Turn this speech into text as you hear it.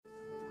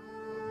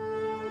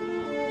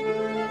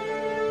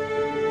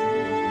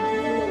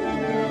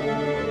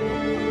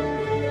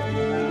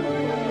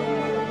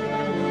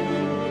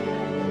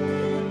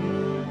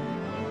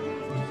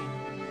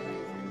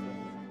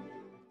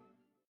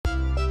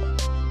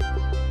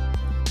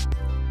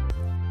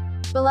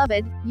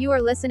Beloved, you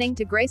are listening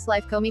to Grace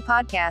Life Comey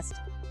Podcast,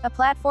 a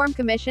platform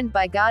commissioned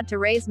by God to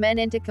raise men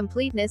into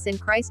completeness in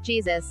Christ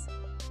Jesus.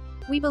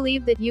 We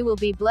believe that you will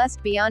be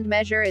blessed beyond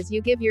measure as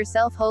you give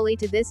yourself wholly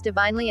to this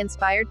divinely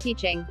inspired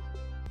teaching.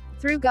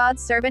 Through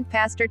God's servant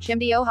Pastor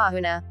Chimdi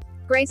Ohahuna.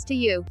 Grace to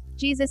you.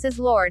 Jesus is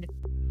Lord.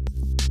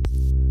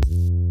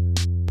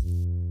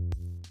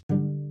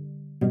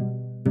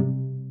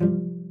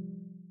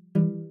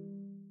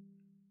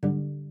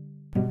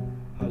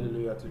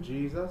 Hallelujah to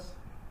Jesus.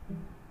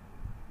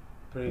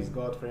 Praise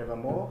God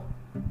forevermore.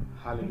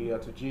 Hallelujah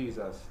to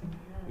Jesus.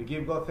 We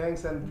give God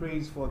thanks and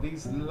praise for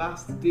this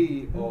last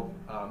day of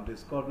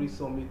Discovery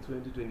Summit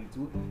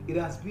 2022. It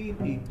has been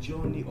a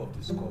journey of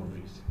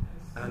discoveries.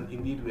 And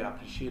indeed, we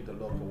appreciate the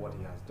Lord for what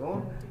He has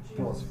done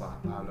thus far.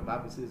 And the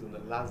Bible says on the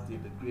last day,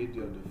 the great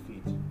day of the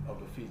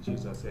feast,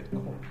 Jesus said,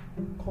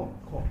 come.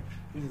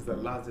 This is the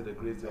last day, the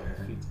great day of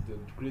the feast, the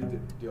great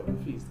day of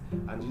the feast.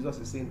 And Jesus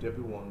is saying to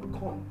everyone,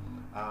 come.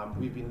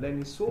 We've been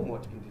learning so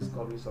much in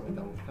Discovery Summit,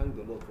 and we thank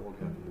the Lord for what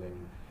we have been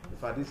learning. In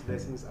fact, these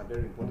lessons are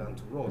very important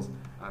to us,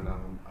 and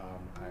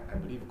I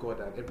believe God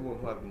that everyone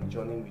who has been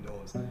journeying with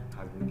us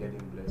has been getting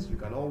blessed. You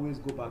can always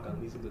go back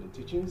and listen to the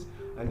teachings,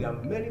 and there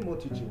are many more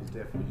teachings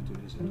there for you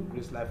to listen to.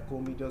 Grace Life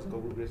Comey, just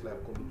Google Grace Life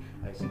Comey.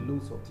 I see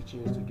loads of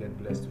teachings to get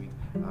blessed with,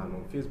 and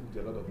on Facebook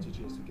there are a lot of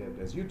teachings to get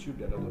blessed. YouTube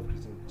there are a lot of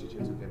Christian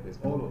teachings to get blessed.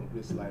 All on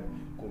Grace Life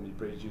Comey.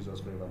 Praise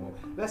Jesus forevermore.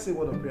 Let's say a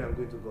word of prayer. I'm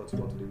going to God's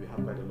word today. We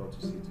have quite a lot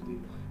to say today.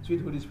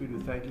 Sweet Holy Spirit, we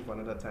thank you for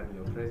another time in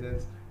your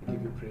presence. We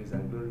give you praise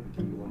and glory. We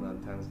give you honor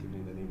and thanksgiving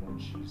in the name of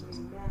Jesus.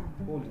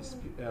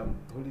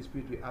 Holy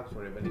Spirit, we ask for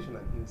revelation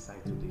and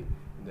insight today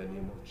in the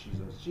name of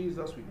Jesus.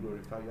 Jesus, we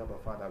glorify you, Abba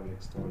Father, we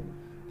extol you.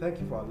 Thank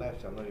you for our life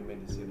shall not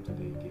remain the same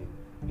today again.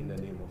 In the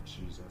name of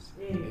Jesus.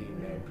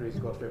 Amen. Praise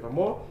God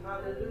forevermore.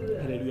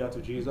 Hallelujah. Hallelujah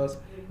to Jesus.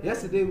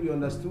 Yesterday we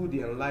understood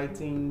the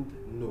enlightened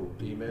no.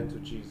 Amen to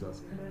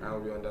Jesus.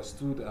 And we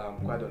understood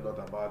quite a lot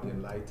about the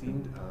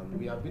enlightened.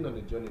 We have been on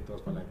the journey thus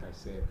far, like I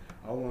said.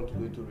 I don't want to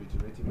go into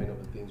reiterating many of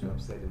the things we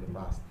have said in the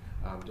past.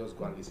 Just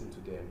go and listen to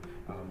them.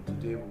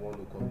 Today we want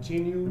to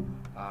continue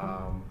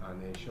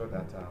and ensure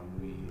that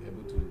we're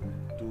able to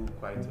do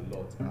quite a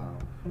lot.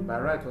 By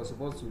right, we're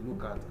supposed to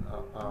look at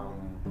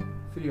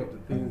 3 of the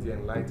things the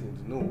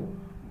enlightened know,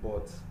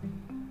 but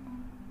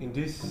in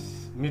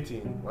this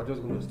meeting, we're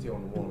just going to stay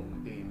on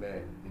 1.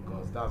 Amen.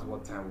 Because that's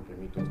what time will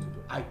permit us to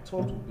do. I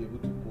thought we'd be able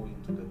to go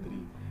into the 3,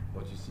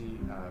 but you see,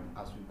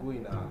 as we go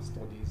in our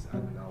studies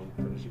and our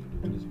fellowship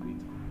with the Holy Spirit,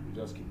 we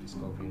just keep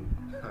discovering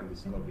and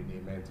discovering.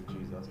 Amen to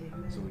Jesus.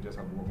 So we just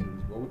have to walk through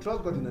this. But we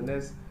trust God in the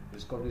next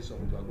Discovery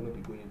Summit. We are going to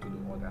be going into the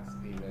others.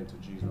 Amen to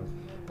Jesus.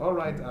 All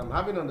right.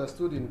 Having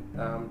understood in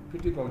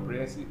pretty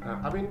comprehensive,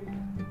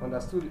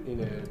 in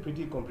a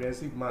pretty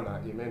comprehensive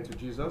manner. Amen to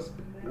Jesus.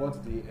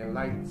 What the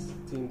enlightened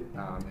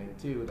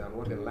entailed and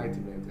what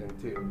enlightenment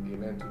entailed.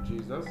 Amen to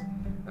Jesus.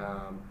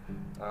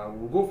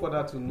 We'll go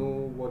further to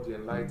know what the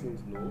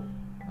enlightened know,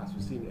 as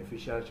we see in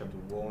Ephesians chapter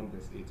 1,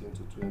 verse 18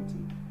 to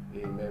 20.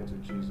 Amen to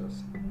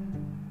Jesus.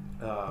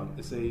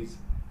 It says,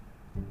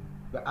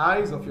 the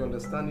eyes of your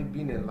understanding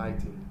being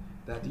enlightened,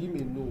 that ye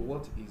may know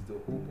what is the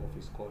hope of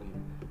his calling,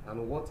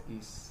 and what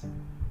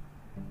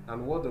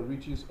the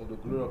riches of the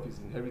glory of his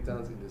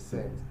inheritance in the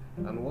saints,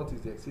 and what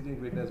is the exceeding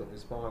greatness of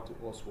his power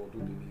to us who do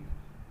believe,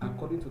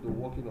 according to the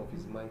working of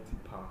his mighty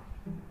power,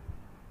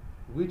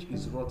 which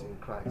is wrought in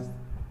Christ,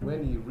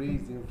 when he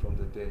raised him from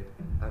the dead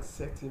and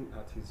set him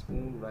at his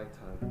own right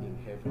hand in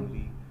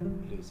heavenly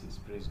places.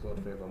 Praise God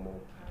forevermore.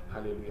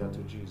 Hallelujah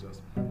to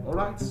Jesus. All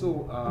right,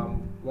 so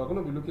we're going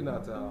to be looking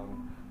at,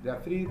 there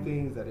are 3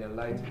 things that the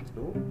enlightened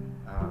know.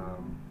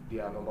 They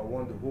are, number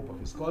 1, the hope of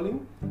his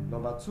calling.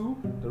 Number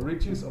 2, the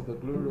riches of the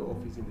glory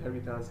of his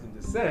inheritance in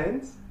the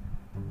saints.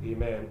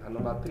 Amen. And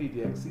number 3,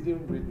 the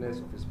exceeding greatness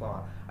of his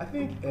power. I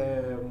think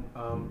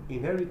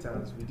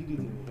inheritance, we did it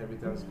in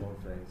inheritance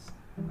conference.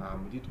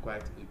 We did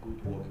quite a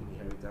good work in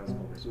inheritance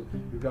conference. So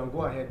you can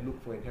go ahead,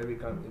 look for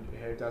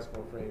inheritance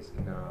conference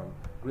in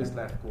Grace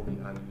Life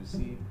Comey, and you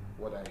see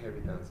what our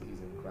inheritance is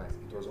in Christ.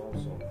 It was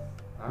awesome.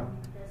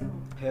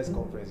 Hairs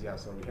conference,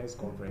 Hairs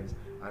conference,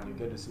 and you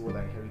get to see what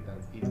our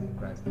inheritance is in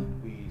Christ.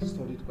 We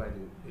studied quite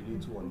a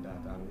little on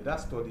that, and with that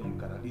study, you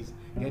can at least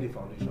get a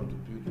foundation to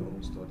build your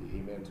own study.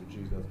 Amen to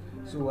Jesus.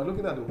 So we're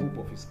looking at the hope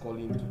of his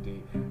calling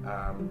today.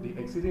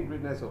 The exceeding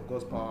greatness of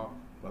God's power,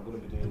 we're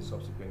going to be doing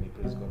subsequently.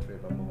 Praise God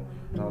forevermore.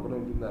 Now we're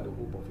going to be looking at the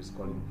hope of his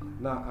calling.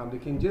 Now, the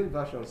King James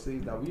Version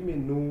says that we may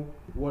know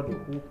what the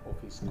hope of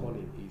his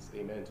calling is.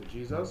 Amen to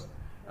Jesus.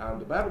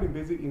 The Bible in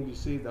basic English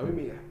says that we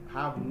may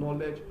have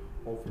knowledge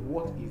of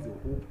what is the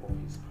hope of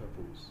his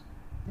purpose.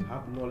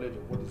 Have knowledge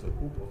of what is the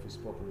hope of his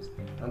purpose.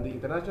 And the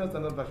International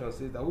Standard Version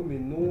says that we may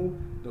know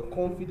the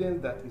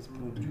confidence that is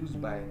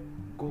produced by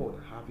God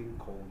having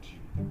called you.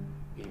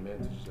 Amen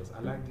to Jesus. I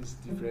like these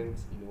different,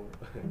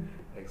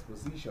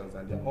 expositions,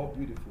 and they're all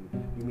beautiful.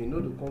 You may know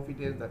the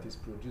confidence that is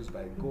produced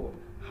by God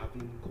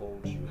having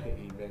called you.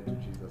 Amen to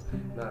Jesus.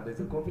 Now,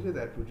 there's a confidence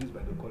that is produced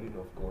by the calling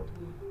of God.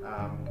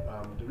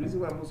 The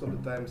reason why most of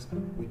the times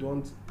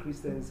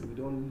Christians, we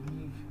don't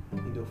live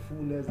in the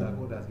fullness that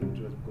God has given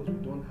to us, because we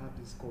don't have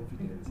this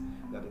confidence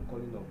that the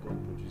calling of God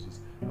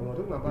produces. And we're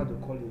talking about the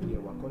calling here.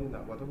 We're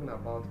talking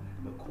about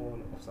the call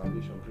of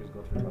salvation. Praise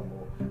God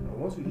forevermore. And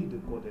once you hit the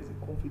call, there's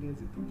a confidence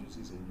it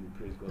produces in you.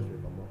 Praise God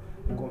forevermore.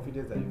 The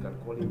confidence that you can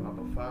call Him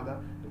Abba Father.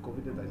 The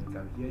confidence that He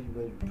can hear you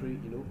when you pray.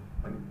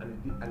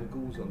 And it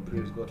goes on.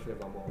 Praise God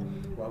forevermore.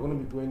 We're going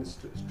to be going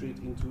straight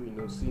into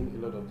seeing a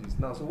lot of this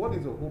now. So, what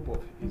is the hope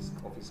of His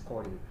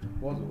calling?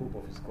 What's the hope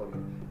of His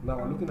calling? Now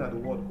we're looking at the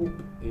word hope.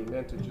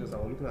 Amen to Jesus.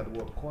 And we're looking at the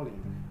word calling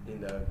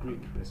in the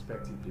Greek,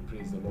 respectively.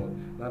 Praise the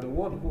Lord. Now the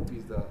word hope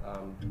is the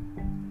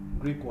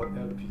Greek word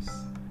elpis,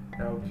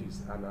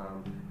 and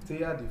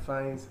Thea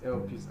defines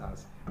elpis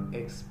as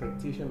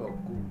expectation of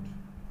good.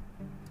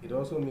 It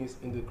also means,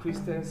 in the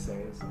Christian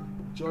sense,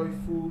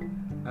 joyful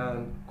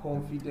and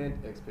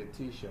confident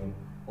expectation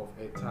of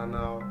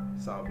eternal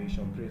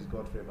salvation. Praise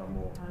God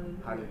forevermore.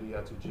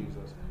 Hallelujah to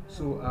Jesus.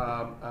 So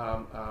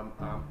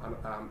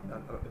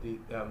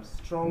the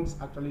Strong's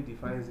actually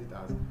defines it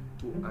as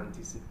to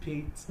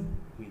anticipate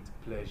with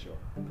pleasure.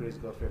 Praise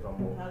God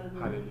forevermore.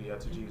 Hallelujah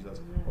to Jesus.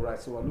 All right,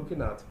 so we're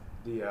looking at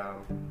the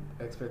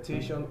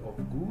expectation of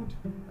good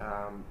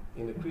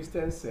in the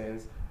Christian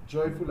sense,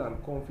 joyful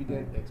and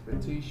confident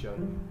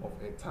expectation of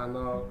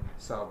eternal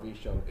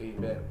salvation.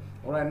 Amen.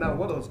 All right, now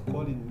what does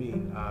calling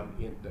mean?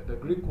 In the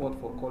Greek word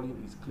for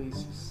calling is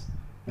klesis.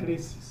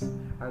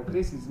 And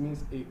klesis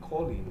means a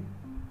calling.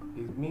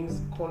 It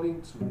means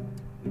calling to.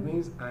 It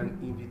means an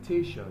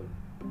invitation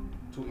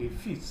to a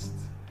feast.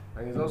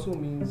 And it also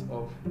means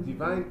of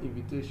divine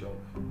invitation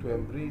to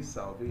embrace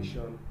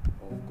salvation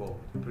of God.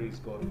 Praise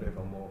God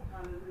forevermore.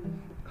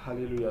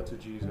 Hallelujah to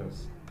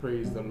Jesus.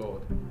 Praise the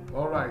Lord.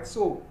 All right,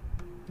 so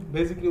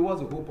basically,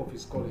 what's the hope of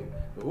His calling?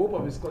 The hope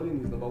of His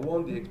calling is, number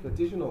one, the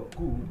expectation of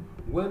good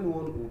when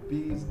one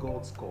obeys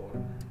God's call,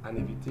 an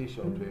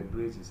invitation to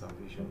embrace His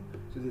salvation.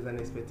 So there's an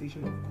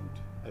expectation of good.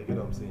 You get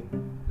what I'm saying?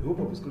 The hope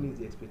of His calling is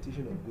the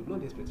expectation of good, not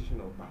the expectation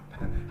of bad.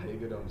 You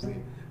get what I'm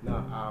saying?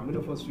 Now, many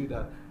of us feel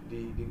that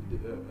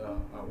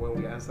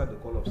when we answer the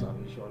call of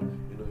salvation,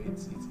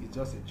 it's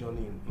just a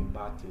journey in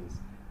bad things.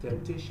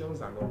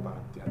 Temptations are not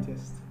bad; they are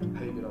tests. You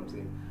get what I'm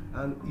saying?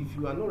 And if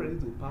you are not ready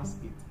to pass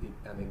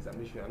an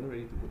examination, you are not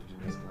ready to go to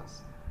the next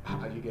class.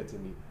 Are you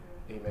getting me?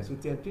 Amen. So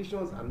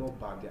temptations are not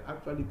bad; they're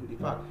actually good. In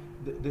fact,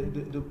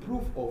 the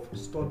proof of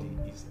study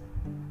is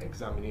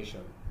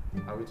examination.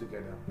 Are we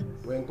together?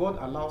 When God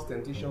allows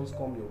temptations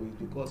come your way, it's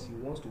because He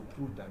wants to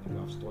prove that you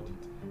have studied.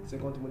 2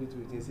 Timothy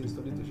 2:18 says,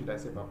 "Study to show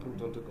thyself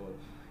approved unto God.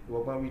 We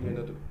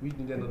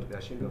need not to be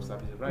ashamed of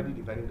service, rightly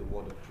dividing the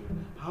word of truth."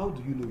 How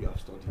do you know you have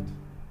studied?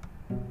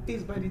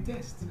 It's by the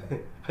test.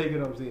 You get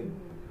what I'm saying?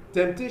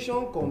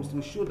 Temptation comes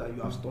to show that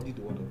you have studied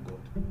the word of God.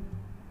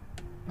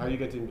 Are you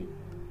getting me?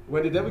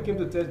 When the devil came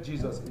to test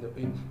Jesus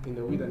in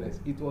the wilderness,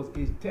 it was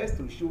a test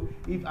to show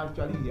if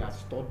actually he has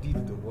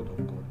studied the word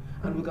of God.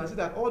 And we can see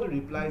that all the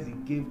replies he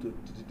gave to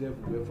the devil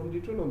were from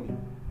Deuteronomy.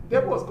 The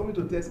devil was coming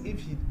to test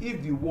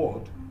if the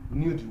word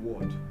knew the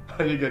word.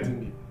 Are you getting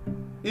me?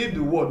 If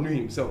the word knew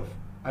himself.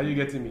 Are you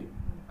getting me?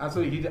 And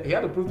so he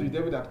had to prove to the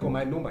devil that, come,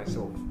 I know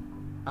myself.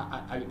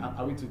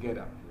 Are we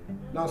together?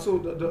 Now, so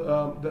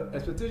the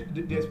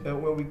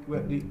expectation, when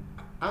we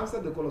answer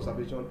the call of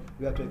salvation,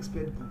 we have to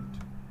expect good.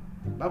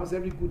 The Bible says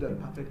every good and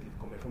perfect gift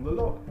cometh from the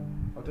Lord.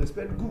 We have to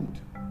expect good.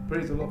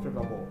 Praise the Lord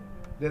forevermore.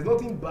 There's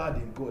nothing bad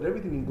in God.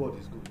 Everything in God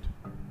is good.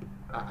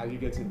 Are you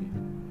getting me?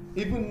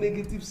 Even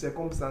negative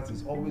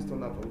circumstances always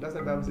turn out for me. That's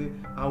why the Bible says,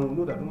 I will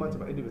know that no matter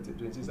what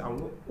 26, I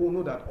will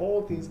know that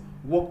all things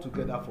work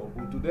together for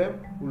good to them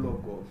who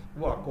love God,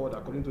 who are called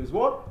according to His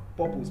word,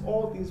 purpose.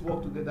 All things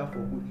work together for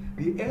good.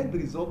 The end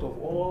result of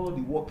all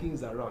the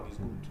workings around is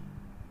good.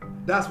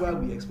 That's why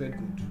we expect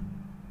good.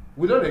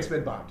 We don't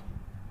expect bad.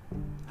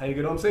 And you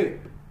get what I'm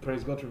saying?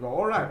 Praise God.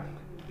 All right.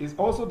 It's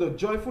also the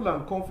joyful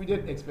and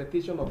confident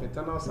expectation of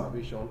eternal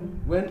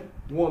salvation when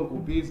one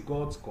obeys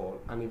God's call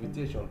and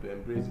invitation to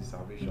embrace His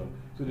salvation.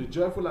 So the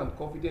joyful and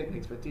confident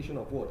expectation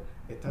of what?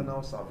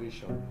 Eternal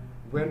salvation.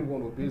 When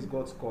one obeys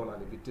God's call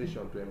and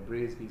invitation to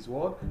embrace His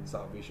word,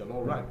 salvation.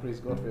 All right.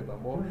 Praise God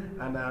forevermore.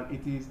 And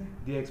it is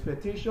the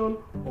expectation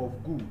of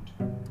good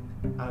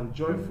and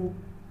joyful.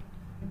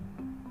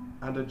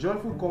 And the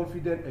joyful,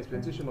 confident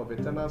expectation of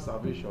eternal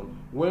salvation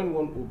when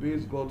one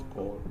obeys God's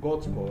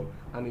call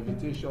and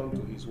invitation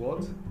to His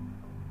what?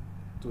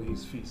 To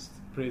His feast.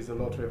 Praise the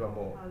Lord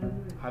forevermore.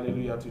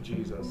 Hallelujah to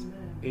Jesus.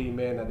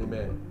 Amen and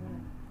amen.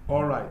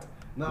 All right.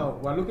 Now,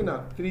 we're looking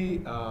at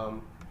three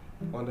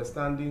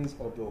understandings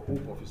of the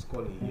hope of His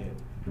calling here.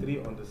 Three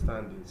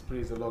understandings.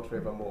 Praise the Lord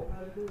forevermore.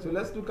 So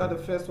let's look at the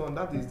first one.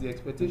 That is the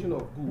expectation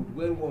of good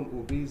when one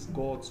obeys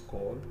God's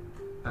call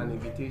and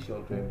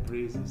invitation to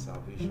embrace His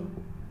salvation.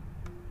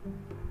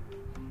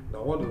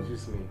 Now, what does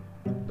this mean?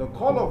 The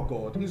call of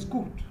God is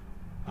good.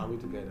 Are we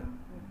together?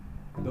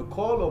 The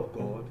call of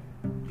God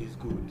is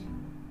good.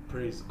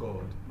 Praise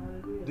God.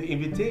 The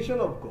invitation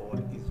of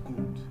God is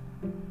good.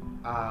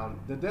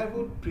 The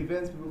devil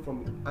prevents people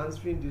from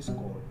answering this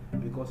call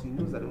because he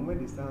knows that when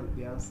they stand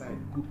the outside,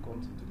 good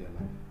comes into their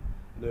life.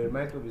 You know, it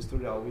reminds me of a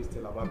story I always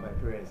tell about my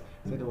parents.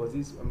 Said there was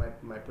this when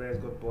my parents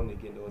got born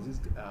again. There was this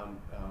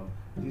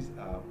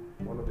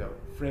one of their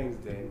friends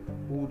then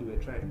who they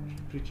were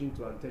preaching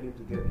to and telling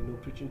to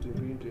get preaching to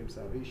him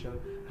salvation,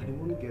 and he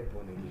wouldn't get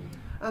born again.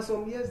 And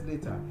some years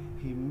later,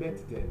 he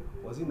met them.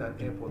 Was in an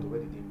airport. Where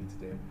did he meet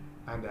them?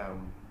 And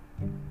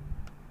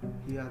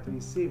he had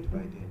been saved by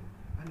then.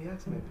 And he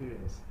asked my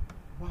parents,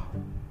 wow,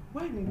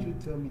 why didn't you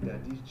tell me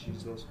that this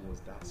Jesus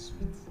was that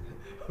sweet?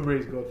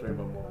 Praise God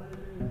forevermore.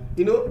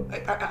 You know,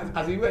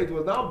 as he went, he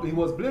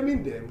was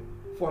blaming them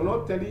for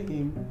not telling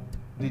him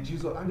the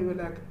Jesus. And they were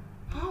like,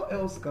 how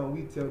else can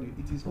we tell you?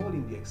 It is all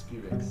in the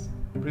experience.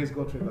 Praise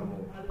God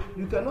forevermore.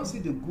 You cannot see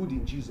the good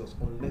in Jesus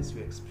unless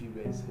you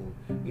experience him.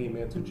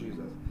 Amen to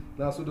Jesus.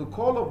 Now, so the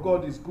call of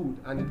God is good,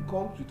 and it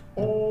comes with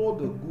all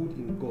the good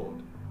in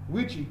God,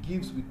 which he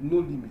gives with no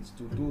limits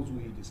to those who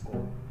heed his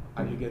call.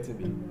 Are you getting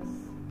me? Yes.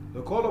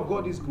 The call of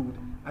God is good,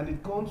 and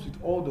it comes with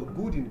all the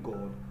good in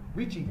God,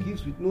 which he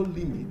gives with no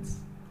limits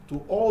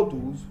to all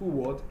those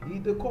who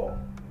heed the call.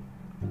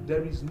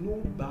 There is no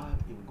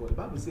bad in God. The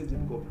Bible says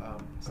in the book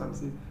of Psalm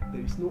says,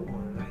 there is no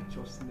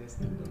unrighteousness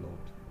in the Lord.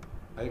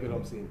 Are you getting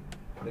what I'm saying?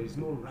 There is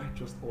no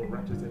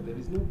unrighteousness. There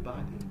is no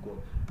bad in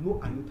God.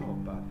 No iota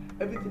of bad.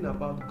 Everything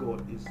about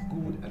God is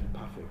good and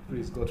perfect.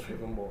 Praise God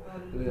forevermore.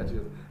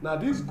 Now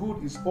this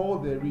good is all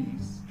there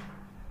is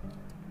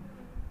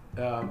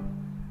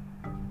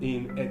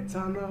in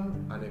eternal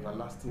and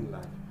everlasting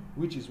life,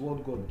 which is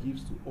what God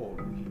gives to all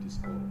who heed his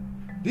call.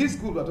 This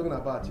good we're talking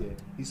about here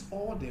is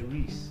all there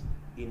is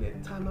in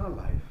eternal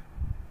life,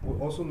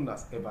 also known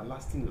as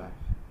everlasting life,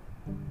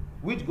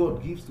 which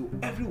God gives to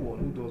everyone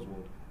who does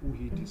what? Who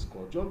heed his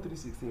call. John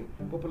 3:16,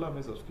 popular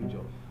verse of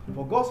scripture.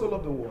 For God so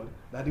loved the world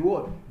that the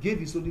world gave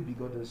his only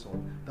begotten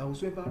Son, that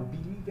whosoever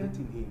believeth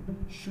in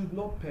him should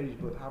not perish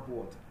but have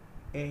what?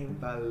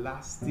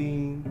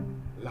 Everlasting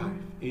life.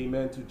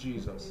 Amen to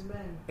Jesus.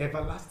 Amen.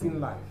 Everlasting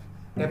life.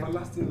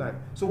 Everlasting life.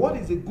 So what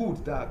is the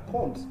good that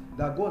comes,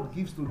 that God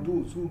gives to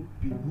those who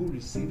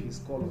receive his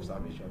call of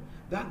salvation?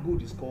 That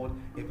good is called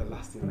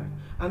everlasting life.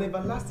 And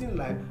everlasting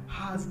life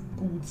has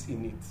goods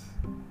in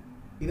it.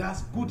 It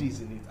has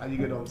goodies in it. Are you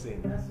getting what I'm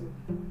saying? Yes,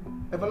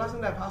 everlasting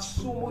life has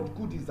so much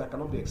goodies that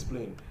cannot be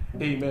explained.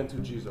 Amen to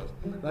Jesus.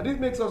 Now this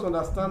makes us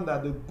understand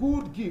that the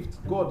good gift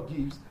God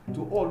gives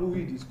to all who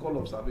heed his call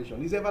of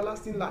salvation is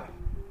everlasting life.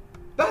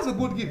 That's a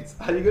good gift.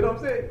 Are you get what I'm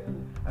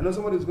saying? I know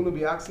somebody is going to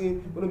be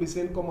asking, going to be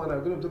saying, come on,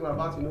 I'm going to be talking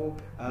about,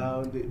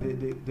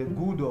 the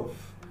good of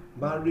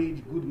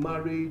marriage,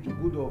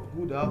 good of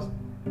good house.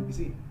 You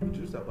see, the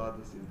truth about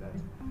this is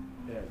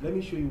that, let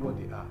me show you what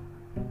they are.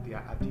 They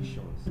are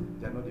additions.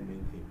 They are not the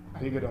main thing.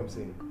 Are you get what I'm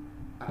saying?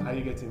 Are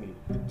you getting me?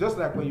 Just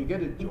like when you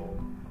get a job,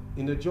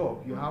 in the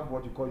job, you have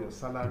what you call your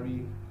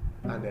salary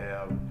and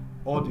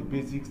all the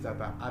basics that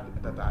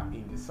are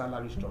in the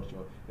salary structure.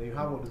 Then you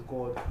have what is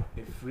called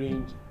a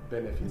fringe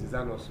benefit. Is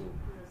that not so?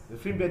 The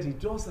fringe benefit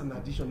is just an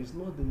addition. It's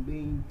not the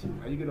main thing.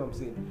 Are you get what I'm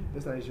saying?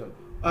 Just an addition.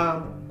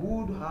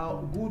 Good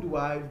house, good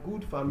wife,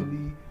 good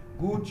family,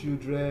 good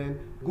children,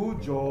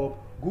 good job,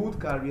 good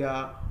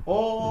career.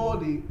 All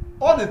the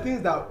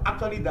things that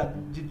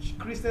the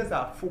Christians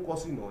are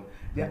focusing on,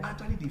 they are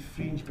actually the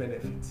fringe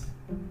benefits.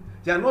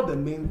 They are not the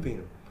main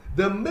thing.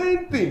 The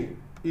main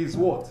thing is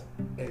what?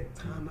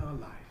 Eternal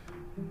life.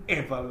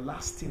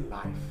 Everlasting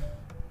life.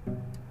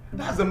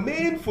 That's the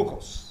main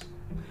focus.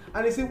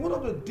 And it's one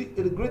of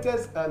the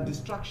greatest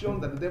distractions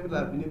that the devil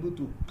has been able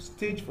to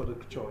stage for the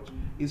church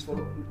is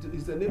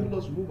to enable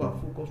us to move our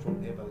focus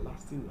from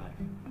everlasting life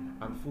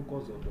and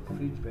focus on the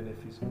fringe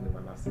benefits of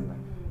everlasting life.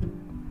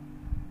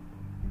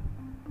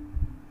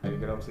 You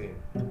get what I'm saying?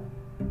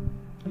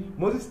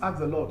 Moses asked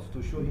the Lord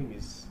to show him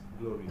his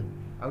glory.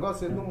 And God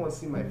said, no one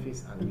see my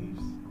face and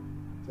lives.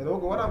 He said,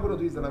 okay, what I'm going to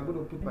do is that I'm going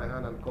to put my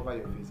hand and cover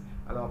your face,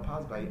 and I'll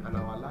pass by and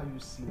I'll allow you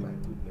to see my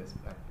goodness,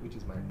 which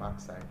is my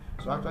backside.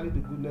 So actually the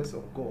goodness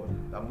of God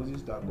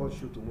that God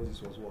showed to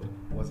Moses was what?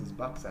 Was his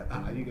backside.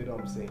 Are you getting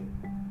what I'm saying?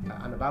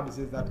 And the Bible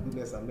says that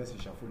goodness and mercy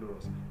shall follow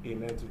us.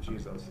 Amen to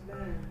Jesus.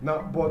 Amen.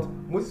 Now, but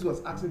Moses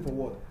was asking for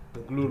what? The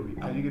glory.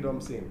 Are you getting what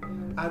I'm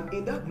saying? And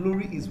in that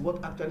glory is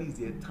what actually is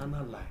the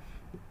eternal life.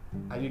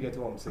 Are you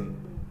getting what I'm saying?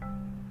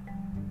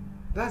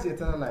 That's the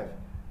eternal life.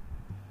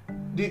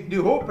 The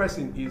whole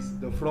person is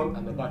the front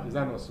and the back. Is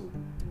that not so?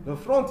 The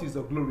front is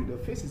the glory, the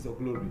face is the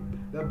glory,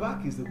 the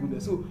back is the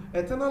goodness. So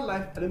eternal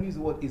life, let me use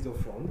what is the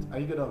front. Are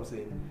you get what I'm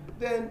saying?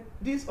 Then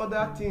these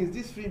other things,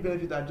 these free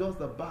benefits are just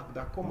the back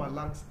that come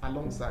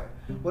alongside.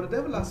 But the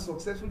devil has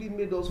successfully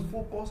made us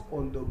focus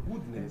on the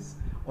goodness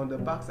on the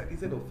backside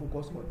instead of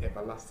focus on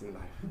everlasting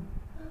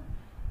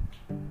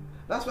life.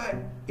 That's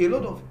why a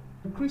lot of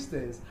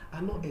Christians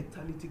are not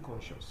eternity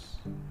conscious.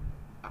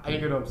 Are you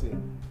get what I'm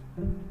saying?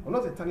 We're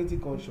not eternity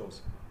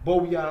conscious, but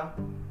we are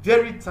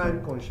very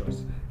time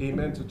conscious.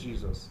 Amen to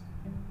Jesus.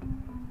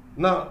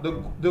 Now,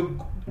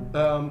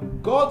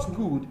 God's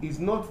good is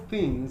not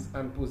things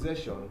and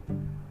possession.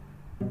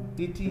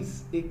 It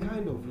is a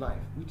kind of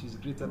life which is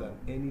greater than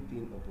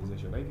anything or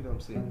possession. You get what I'm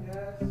saying?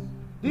 Yes.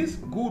 This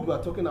good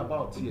we're talking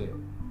about here,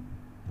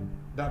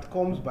 that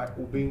comes by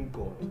obeying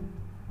God,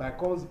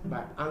 comes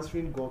by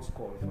answering God's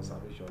call for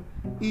salvation.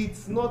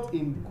 It's not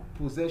in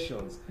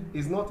possessions,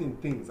 it's not in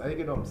things. You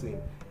get what I'm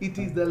saying? It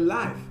is the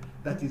life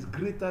that is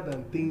greater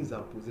than things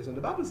and possessions.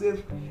 The Bible says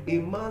a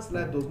man's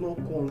life does not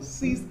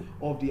consist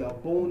of the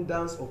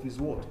abundance of his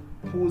what?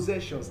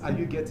 Possessions. Are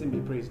you getting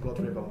me? Praise God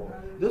forevermore.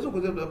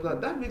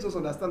 That makes us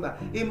understand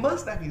that a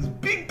man's life is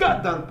bigger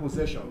than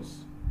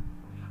possessions.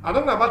 I'm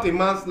talking about a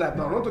man's life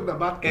now. I'm not talking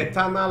about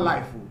eternal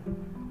life.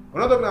 I'm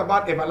not talking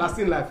about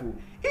everlasting life.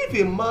 If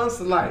a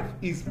man's life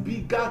is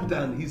bigger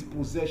than his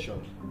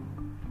possession,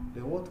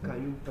 then what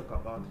can you talk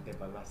about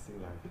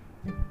everlasting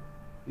life?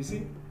 You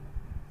see,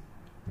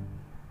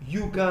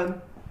 you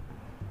can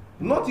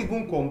not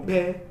even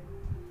compare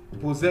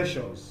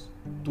possessions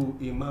to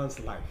a man's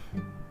life.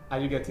 Are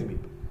you getting me?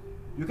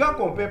 You can't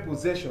compare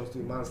possessions to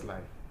a man's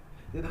life.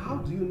 Then how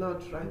do you now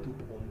try to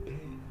compare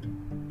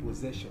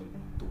possession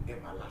to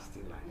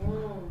everlasting life?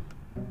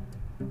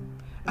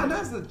 And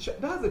that's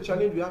the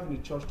challenge we have in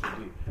the church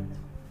today.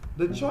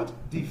 The church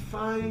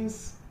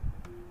defines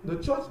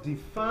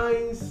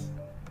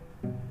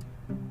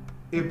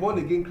a born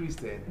again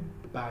Christian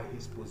by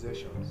his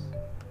possessions.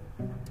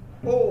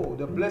 Oh,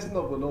 the blessing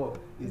of the Lord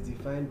is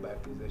defined by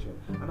possession.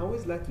 And I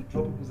always like to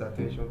draw people's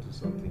attention to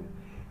something.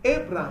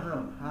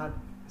 Abraham had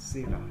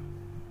Sarah.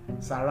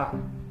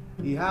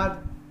 He had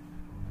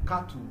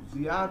cattle.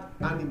 He had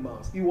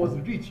animals. He was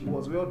rich. He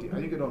was wealthy. Are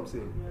you getting what I'm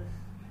saying? Yes.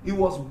 He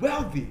was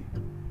wealthy,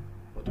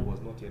 but he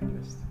was not yet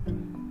blessed.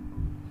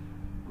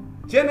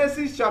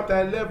 Genesis chapter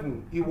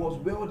 11, he was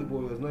wealthy, but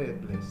he was not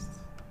yet blessed.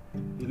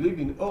 He lived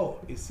in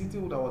a city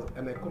that was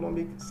an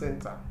economic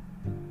center.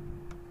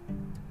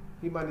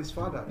 Him and his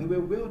father, they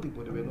were wealthy,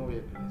 but they were not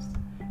yet blessed.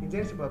 In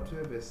Genesis chapter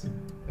 12,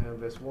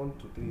 verse 1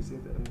 to 3, it says,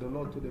 and the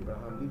Lord told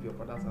Abraham, leave your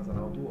father's house and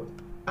I'll do what?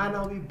 And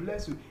I will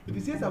bless you. If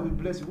he says I will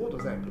bless you, what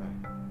does that imply?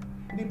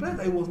 It implies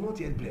that he was not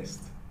yet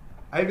blessed.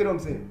 Are you getting what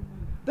I'm saying?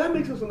 That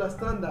makes us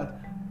understand that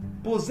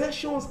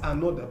possessions are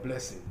not the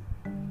blessing.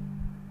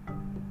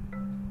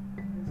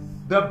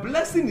 The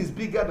blessing is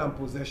bigger than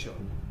possession.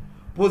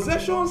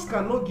 Possessions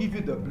cannot give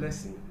you the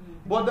blessing,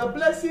 but the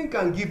blessing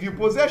can give you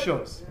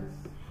possessions.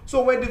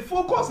 So when the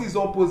focus is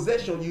on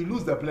possession, you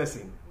lose the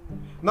blessing.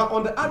 Now,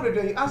 on the average,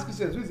 when you ask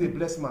Christians, who is a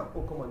blessed man?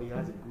 Oh, come on, he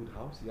has a good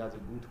house, he has a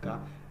good car.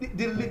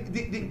 The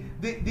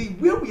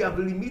way we have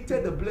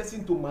limited the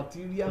blessing to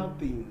material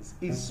things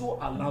is so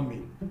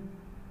alarming.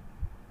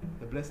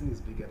 The blessing is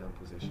bigger than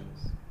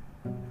possessions.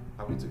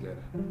 Are we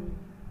together?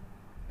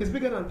 It's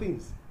bigger than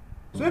things.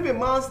 So if a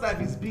man's life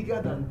is bigger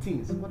than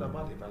things, what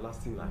about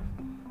everlasting life?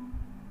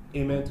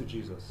 Amen to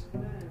Jesus.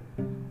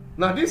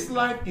 Now, this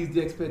life is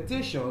the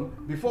expectation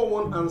before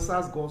one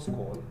answers God's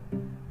call,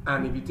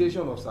 an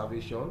invitation of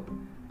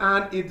salvation,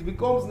 and it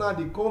becomes now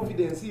the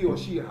confidence he or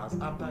she has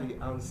after he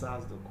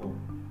answers the call.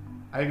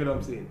 Are you get what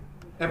I'm saying?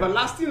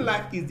 Everlasting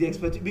life is the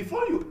expectation.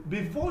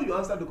 Before you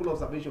answer the call of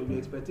salvation, your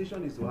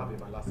expectation is to have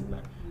everlasting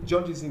life.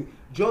 John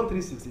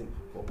 3:16.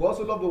 For God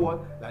so loved the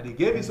world that he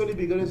gave his only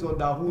begotten Son,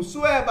 that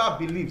whosoever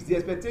believes. The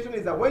expectation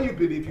is that when you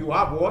believe, you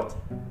have what?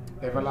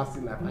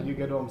 Everlasting life. And you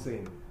get what I'm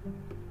saying?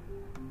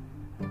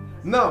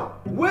 Now,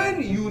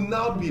 when you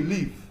now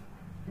believe,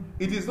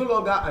 it is no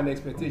longer an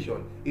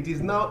expectation. It is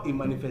now a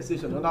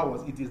manifestation. In other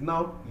words, it is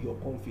now your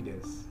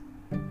confidence.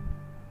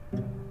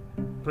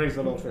 Praise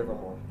the Lord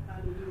forevermore.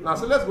 Now,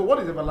 so let's go. What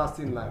is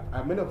everlasting life?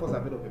 Many of us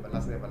have heard of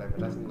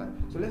everlasting life.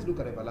 So let's look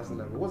at everlasting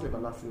life. What's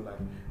everlasting life?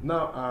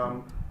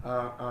 Now,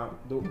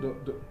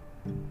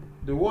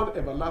 the word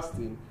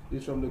everlasting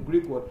is from the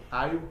Greek word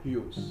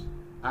aionios,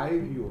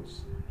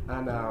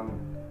 and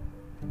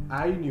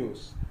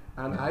aionios.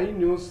 And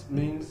aionios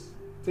means,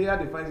 Thea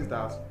defines it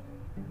as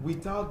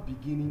without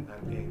beginning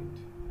and end.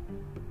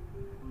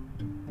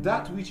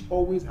 That which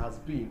always has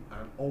been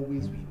and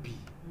always will be.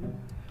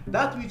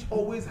 That which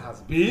always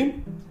has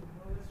been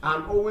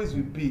and always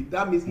will be.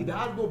 That means it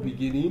has no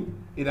beginning,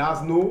 it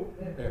has no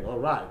end. All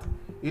right.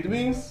 It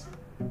means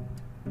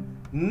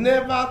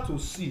never to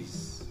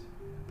cease.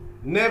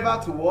 Never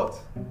to what?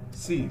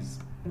 Cease.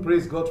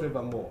 Praise God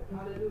forevermore.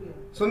 Hallelujah.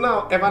 So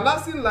now,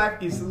 everlasting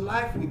life is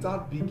life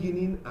without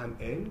beginning and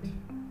end.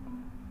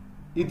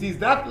 It is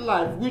that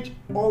life which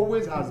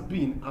always has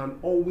been and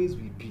always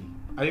will be.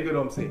 Are you getting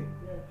what I'm saying?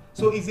 Yes.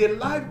 So it's a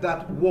life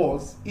that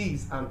was,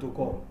 is, and to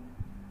come.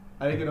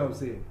 Are you getting what I'm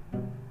saying?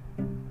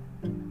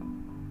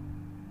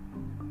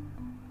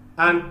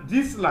 And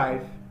this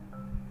life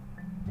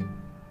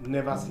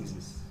never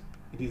ceases.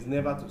 It is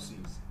never to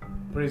cease.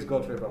 Praise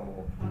God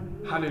forevermore.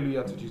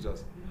 Hallelujah to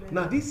Jesus.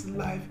 Now, this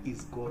life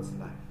is God's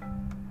life.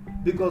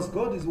 Because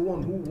God is the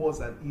one who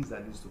was and is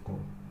to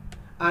come.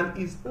 And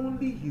it's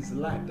only his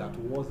life that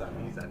was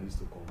and is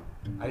to come.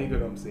 Are you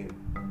getting what I'm saying?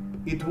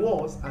 It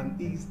was and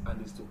is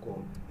to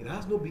come. It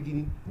has no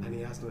beginning and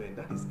it has no end.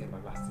 That is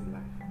everlasting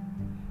life.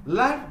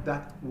 Life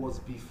that was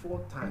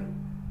before time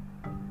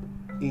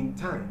in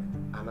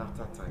time and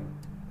after time.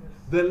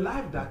 The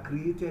life that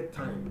created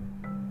time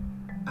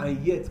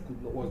and yet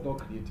was not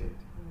created.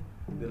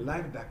 The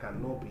life that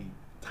cannot be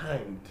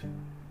timed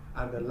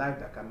and the life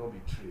that cannot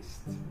be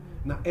traced.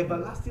 Now,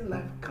 everlasting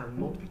life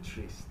cannot be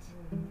traced.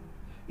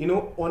 You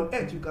know, on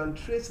earth you can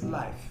trace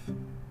life.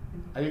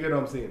 Are you getting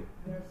what I'm saying?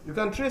 Yes. You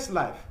can trace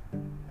life.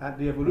 And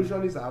the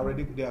evolutionists are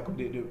already they are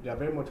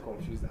very much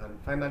confused, and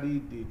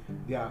finally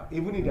they are,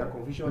 even in their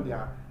confusion, they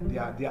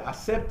are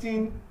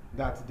accepting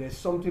that there's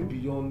something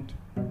beyond,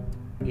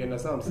 you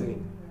understand what I'm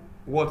saying,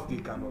 what they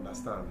can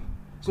understand.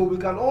 So we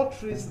can all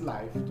trace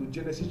life to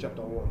Genesis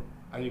chapter 1.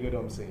 Are you get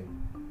what I'm saying?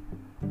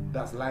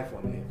 That's life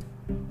on earth.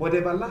 But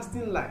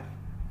everlasting life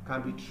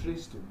can be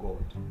traced to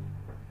God.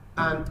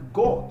 And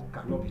God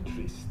cannot be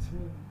traced.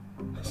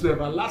 So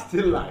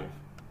everlasting life,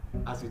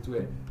 as it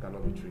were,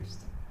 cannot be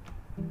traced.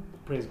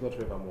 Praise God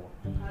forevermore.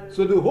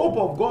 So the hope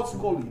of God's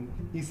calling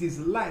is his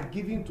life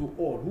given to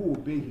all who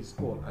obey his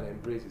call and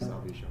embrace his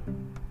salvation.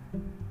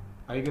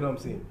 Are you getting what I'm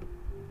saying?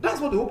 That's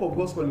what the hope of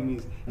God's calling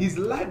is. His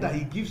life that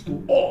he gives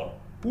to all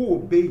who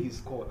obey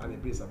his call and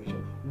embrace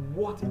salvation.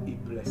 What a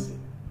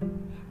blessing.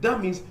 That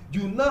means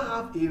you now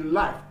have a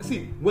life.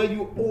 See, when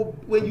you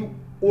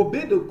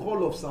obey the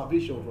call of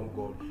salvation from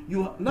God,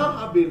 you now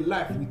have a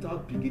life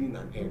without beginning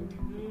and end.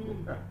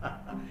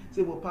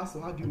 Say, well,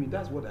 Pastor, how do you mean?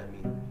 That's what I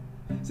mean.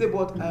 Say,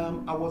 but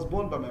I was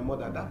born by my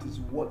mother. That is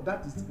what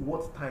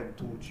time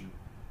told you.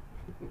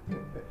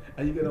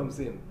 And you get what I'm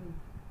saying?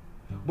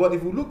 But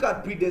if you look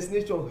at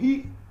predestination,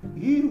 he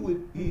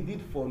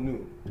did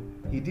foreknow.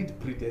 He did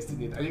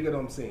predestinate. Are you get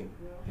what I'm saying?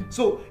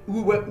 So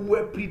we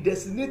were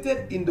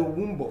predestinated in the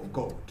womb of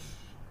God.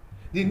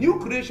 The new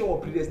creation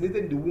was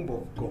predestinated in the womb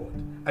of God.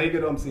 Are you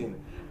get what I'm saying?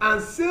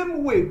 And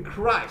same way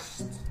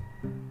Christ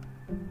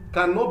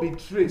cannot be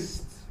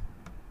traced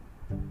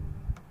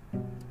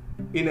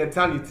in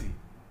eternity.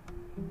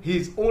 He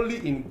is only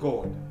in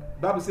God.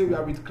 The Bible says we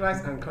are with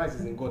Christ and Christ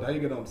is in God. Are you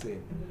get what I'm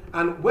saying?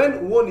 And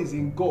when one is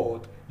in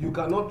God, you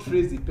cannot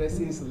trace the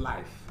person's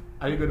life.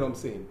 Are you get what I'm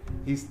saying?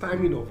 His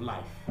timing of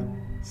life.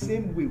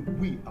 Same way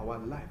our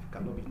life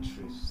cannot be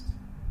traced.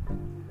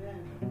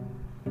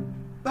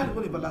 That is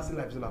what everlasting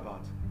life is all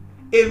about.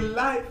 A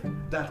life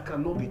that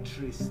cannot be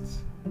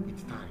traced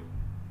with time.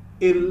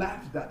 A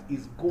life that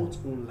is God's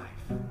own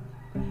life.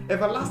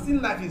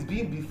 Everlasting life is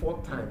being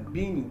before time,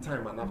 being in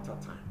time and after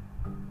time.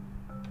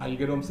 Are you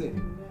get what I'm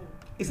saying?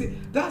 You see,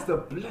 that's the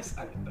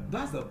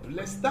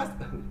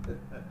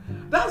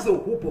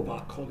hope of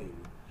our calling.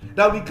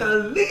 That we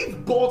can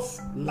live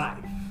God's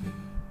life.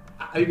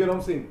 Are you get what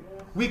I'm saying?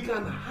 We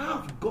can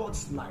have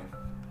God's life.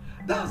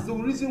 That's the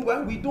reason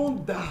why we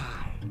don't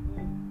die.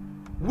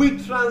 We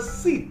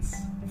transit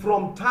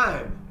from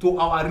time to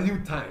our real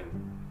time.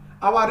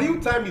 Our real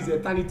time is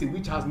eternity,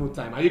 which has no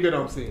time. Are you get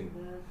what I'm saying?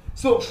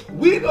 So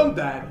we don't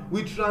die.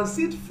 We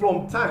transit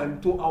from time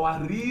to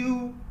our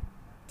real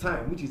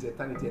time, which is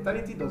eternity.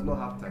 Eternity does not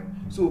have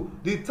time. So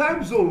the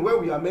time zone where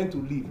we are meant to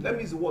live, let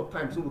me use the word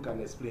time so we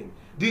can explain.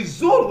 The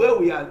zone where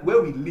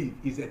we live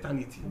is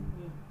eternity.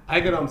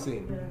 I get what I'm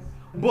saying? Yes.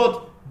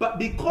 But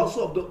because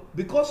of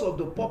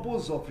the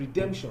purpose of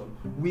redemption,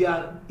 we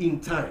are in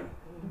time.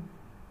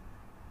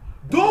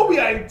 Though we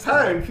are in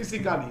time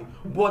physically,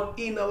 but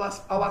in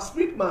our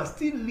spirit man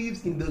still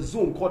lives in the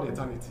zone called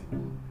eternity.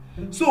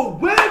 So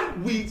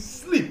when we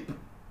sleep,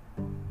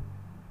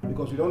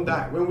 because we don't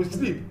die, when we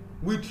sleep,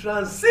 we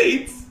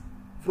transit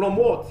from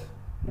what?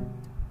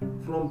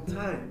 From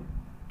time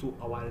to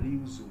our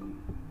real zone.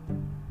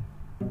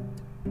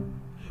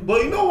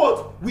 But you know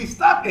what? We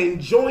start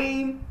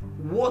enjoying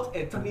what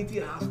eternity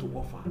has to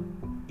offer,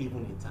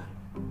 even in time.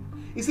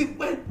 You see,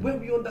 when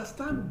we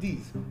understand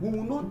this, we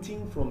will not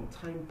think from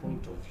time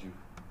point of view.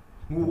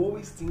 We will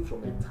always think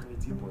from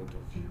eternity point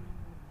of view.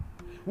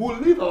 We will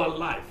live our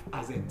life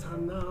as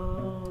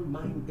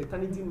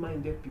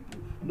eternity-minded people,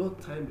 not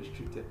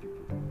time-restricted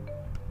people.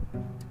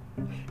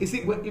 You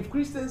see, if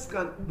Christians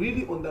can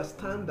really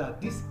understand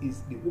that this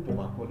is the hope of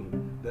our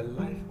calling, the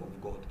life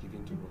of God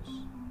given to us,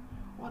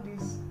 all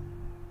these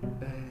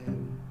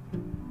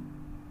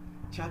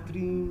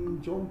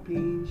chattering,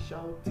 jumping,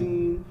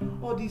 shouting,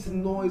 all this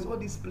noise, all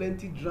this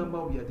plenty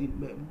drama we are doing,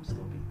 man, we'll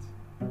stop it.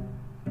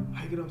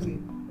 I get what I'm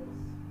saying?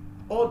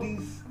 All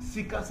this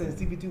seeker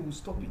sensitivity will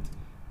stop it.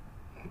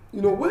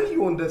 You know, when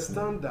you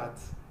understand that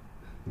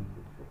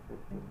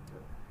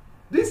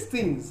these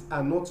things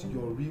are not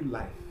your real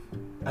life,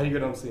 are you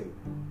get what I'm saying?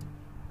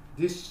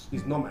 This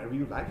is not my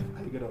real life,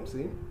 are you get what I'm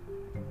saying?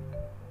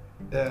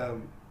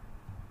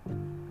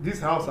 This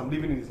house I'm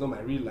living in is not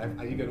my real life,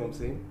 are you get what I'm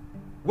saying?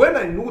 When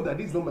I know that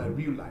this is not my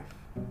real life,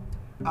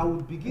 I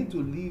will begin to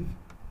live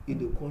in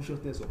the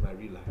consciousness of my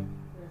real life.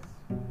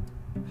 Yes.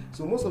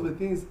 So most of the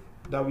things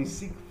that we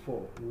seek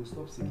for, we will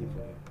stop seeking for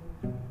them.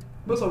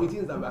 Most of the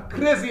things that we are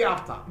crazy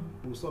after,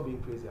 we will stop being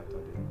crazy after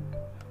them.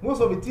 Most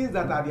of the things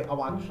that are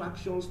our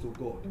attractions to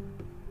God,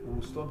 we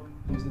will stop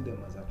using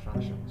them as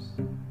attractions.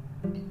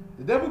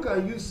 The devil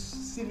can use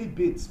silly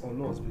baits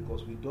on us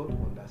because we don't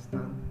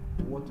understand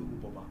what the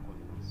hope of our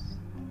calling is.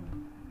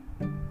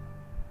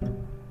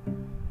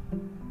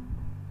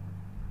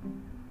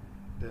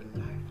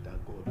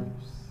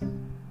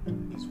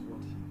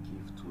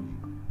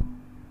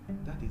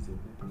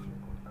 of your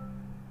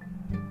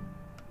God.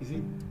 You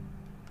see?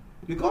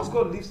 Because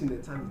God lives in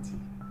eternity,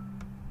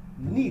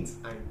 needs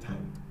are in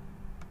time.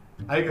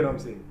 Are you getting what I'm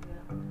saying?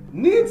 Yeah.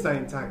 Needs are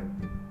in time.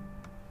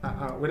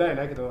 Whether I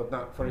like it or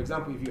not. For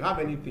example, if you have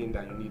anything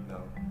that you need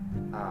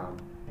now,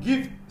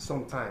 give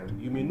some time.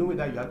 You may know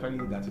whether you actually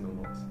need that thing or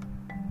not.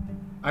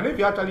 And if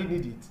you actually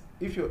need it,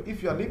 if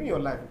you are living your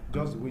life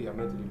just the way you're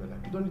meant to live your life,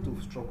 you don't need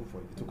to struggle for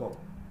it to come.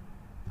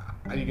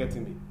 Are you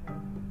getting me?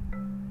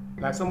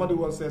 Like somebody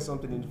once said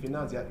something in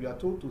finance, you are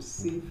told to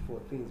save for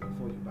things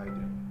before you buy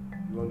them.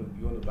 You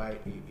want to buy a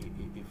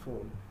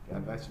phone. They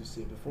advise you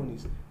save. The phone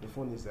is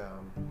 $1,000.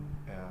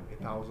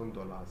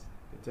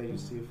 They tell you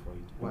save for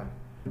it. Why?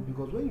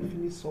 Because when you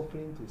finish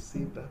suffering to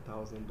save that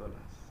 $1,000,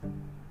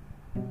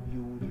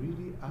 you would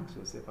really ask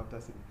yourself after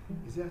saying,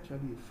 is it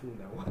actually a phone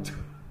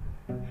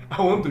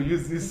I want to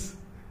use this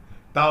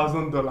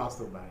 $1,000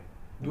 to buy?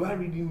 Do I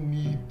really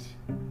need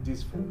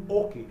this phone?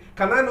 Okay.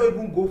 Can I not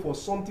even go for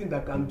something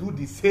that can do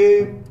the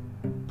same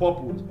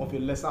purpose of a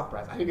lesser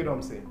price? I get what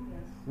I'm saying?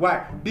 Yes.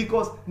 Why?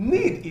 Because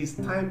need is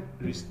time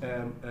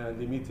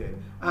limited.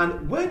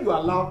 And when you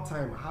allow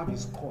time have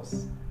its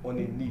course on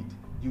a need,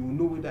 you will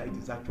know whether it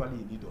is actually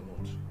a need or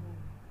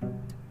not.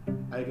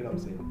 Are you get what I'm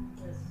saying?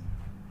 Yes.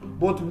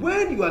 But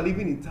when you are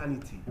living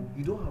eternity,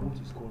 you don't have what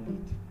is called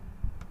need.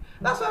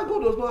 That's why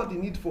God does not have the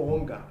need for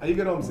hunger. Are you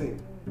getting what I'm saying?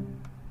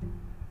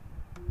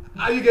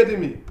 Are you getting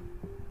me?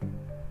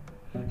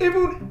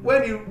 Even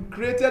when you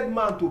created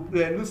man to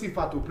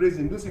Lucifer to praise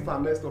him, Lucifer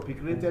messed up. He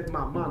created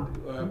man.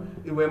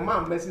 When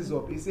man messes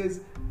up, he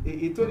says,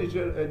 he told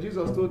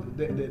Jesus told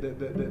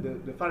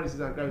the Pharisees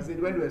and Christ,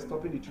 said when they were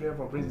stopping the children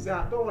from praising, he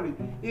said, don't worry,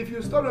 if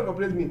you stop them from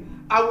praising me,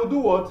 I will do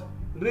what?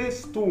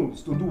 Raise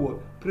stones to do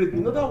what? Praise me.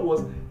 In other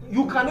words,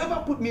 you can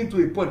never put me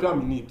into a point where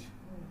I'm in need.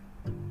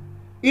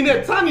 In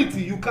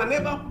eternity, you can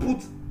never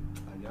put.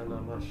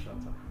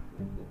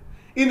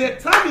 In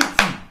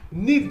eternity,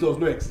 need does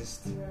not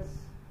exist. Yes.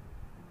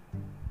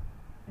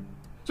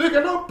 So you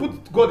cannot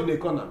put God in a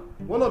corner.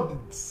 One of the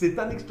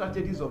satanic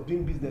strategies of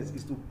doing business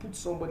is to put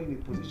somebody in a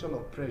position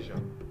of pressure,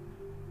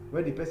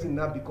 where the person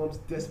now becomes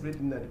desperate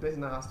and the person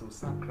now has to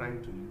start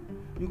crying to you.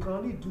 You can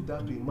only do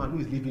that to a man who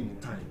is living in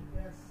time.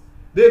 Yes.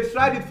 They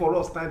tried it for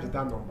us times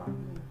without number.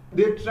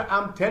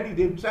 I'm telling you,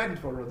 they've tried it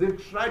for us.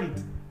 They've tried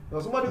it. Now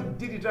somebody who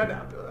did it,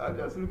 I'm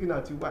just looking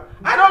at you. Why?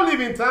 I don't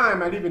live in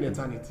time, I live in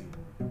eternity.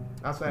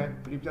 That's why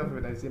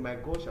Philippians 4 say, my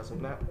God shall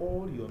supply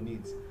all your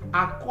needs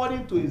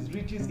according to his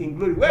riches in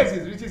glory. Where is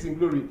his riches in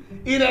glory?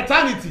 In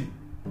eternity.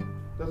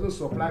 Doesn't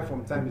supply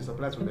from time, it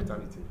supplies from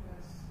eternity.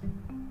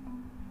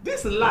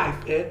 This life,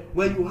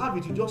 when you have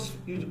it,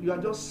 you are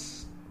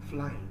just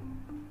flying.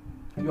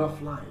 You are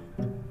flying.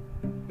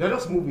 You are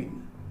just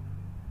moving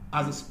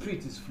as the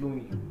spirit is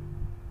flowing you.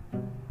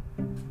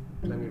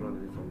 Let me run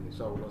away from this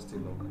so I will not stay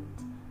long on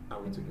it.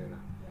 Are we together?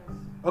 Yes.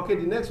 Okay,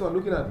 the next one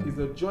looking at is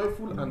the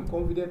joyful and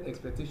confident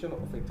expectation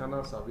of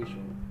eternal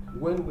salvation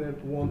when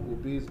one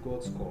obeys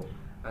God's call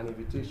and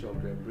invitation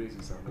to embrace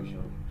his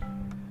salvation.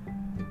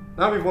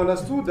 Now we've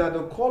understood that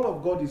the call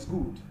of God is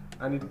good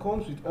and it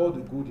comes with all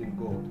the good in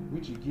God,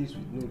 which he gives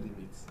with no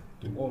limits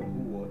to all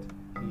who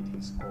heed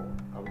his call.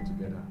 Are we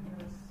together?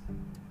 Yes.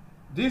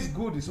 This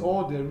good is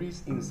all there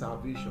is in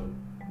salvation,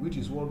 which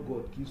is what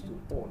God gives to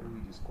all who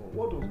heed his call.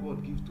 What does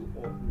God give to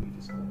all who heed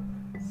his call?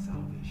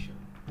 Salvation.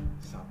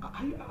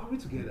 Are we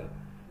together?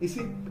 You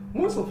see,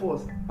 most of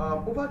us,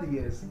 over the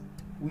years,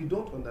 we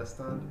don't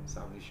understand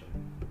salvation.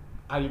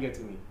 Are you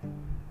getting me?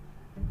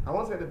 I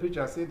once heard a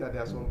preacher say that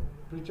there are some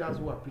preachers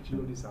who are preaching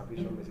only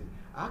salvation message.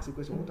 I asked the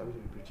question, what are we to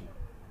be preaching?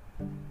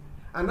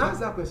 And ask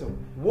that question,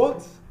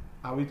 what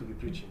are we to be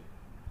preaching?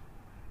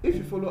 If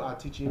you follow our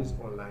teachings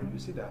online, you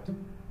see that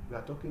we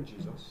are talking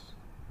Jesus,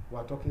 we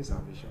are talking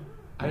salvation.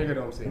 Are you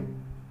getting what I'm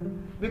saying?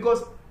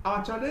 Because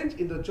our challenge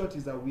in the church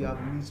is that we have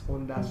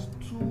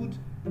misunderstood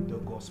the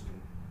gospel.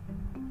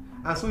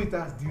 And so it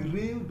has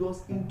derailed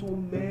us into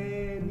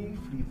many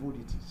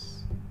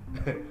frivolities.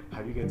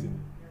 Are you getting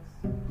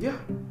it? Yes.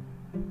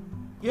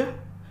 Yeah.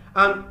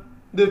 And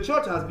the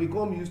church has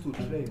become used to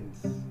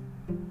trends.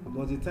 There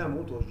was a time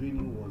what was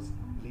reigning was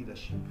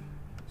leadership.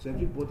 So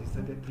everybody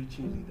started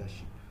preaching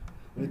leadership.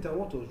 When the time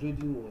what was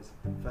reigning was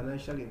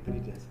financial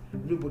intelligence.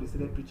 Everybody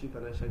started preaching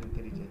financial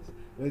intelligence.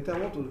 When the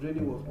time what was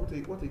reigning was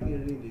what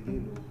again reigned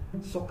again?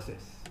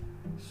 Success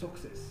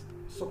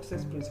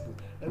principles.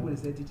 Everybody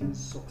started teaching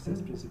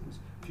success principles.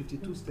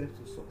 52 steps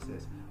to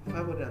success.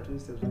 520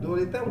 steps. There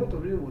was a time what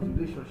was reigning was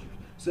relationships.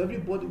 So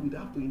everybody would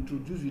have to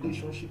introduce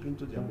relationship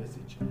into their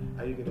message.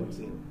 Are you getting what I'm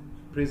saying?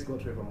 Praise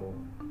God forevermore.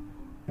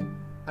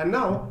 And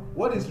now,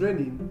 what is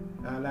reigning,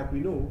 like we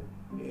know,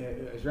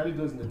 Israeli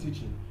does in the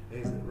teaching,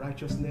 is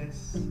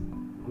righteousness,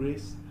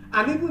 grace.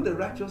 And even the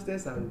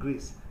righteousness and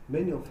grace,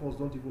 many of us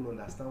don't even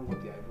understand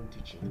what they are even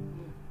teaching.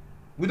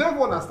 We don't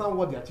even understand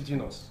what they are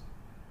teaching us.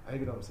 Are you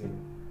getting what I'm saying?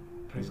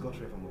 Praise God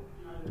forevermore.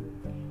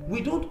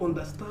 We don't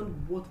understand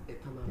what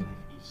eternal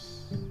life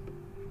is.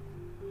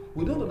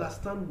 We don't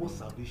understand what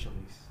salvation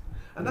is.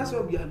 And that's why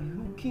we are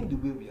looking the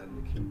way we are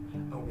looking.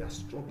 And we are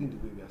struggling the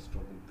way we are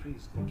struggling.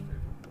 Praise God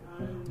forevermore.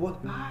 But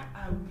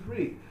I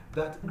pray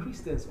that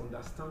Christians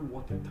understand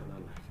what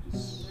eternal life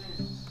is.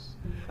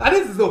 And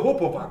this is the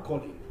hope of our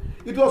calling.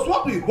 It was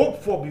what we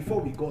hoped for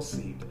before we got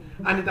saved.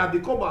 And it has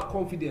become our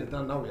confidence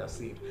that now we are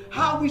saved.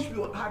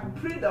 I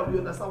pray that we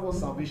understand what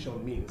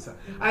salvation means.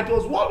 And it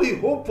was what we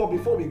hoped for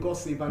before we got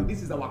saved. And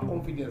this is our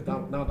confidence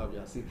now that we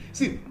are saved.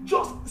 See,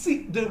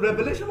 the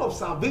revelation of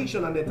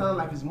salvation and eternal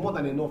life is more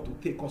than enough to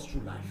take us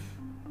through life.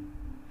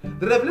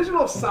 The revelation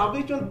of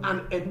salvation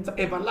and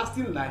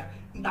everlasting life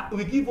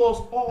will give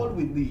us all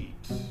we need.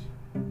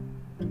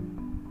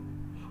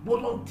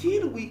 But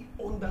until we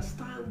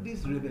understand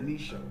this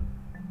revelation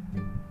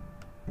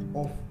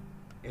of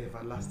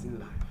everlasting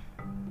life,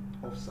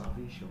 of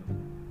salvation,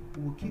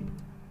 we will keep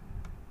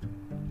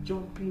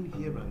jumping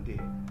here and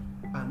there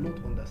and not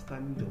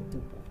understanding the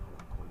hope of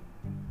our calling.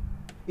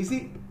 You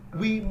see,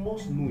 we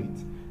must know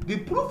it. The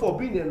proof of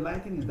being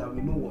enlightened is that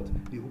we know what?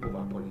 The hope of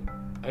our calling.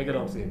 I get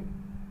what I'm saying?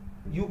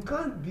 You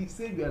can't be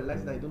saying you're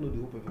enlightened and you don't know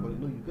the hope of your calling.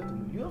 No, you get to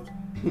know. You have to.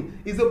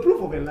 It's a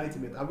proof of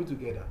enlightenment. Are we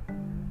together?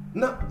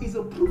 Now, it's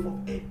a proof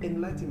of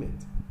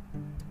enlightenment.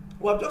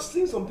 We have just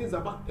seen some things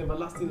about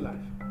everlasting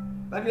life.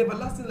 That in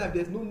everlasting life,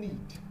 there's no need.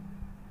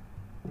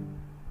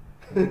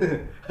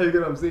 You get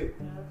what I'm saying?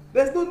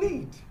 There's no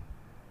need.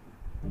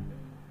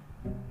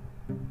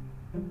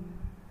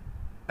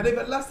 At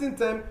everlasting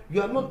time,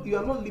 you are not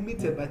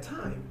limited by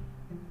time.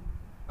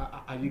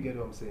 Are you get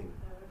what I'm saying?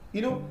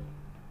 You know,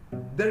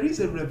 there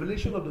is a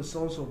revelation of the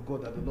sons of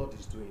God that the Lord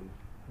is doing,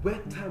 where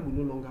time will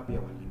no longer be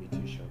our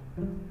limitation.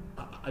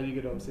 Are you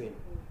get what I'm saying?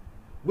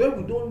 Where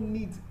we don't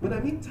need, when I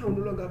mean time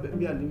will no longer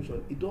be a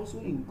limitation, it also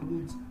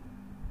includes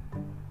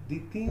the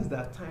things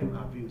that time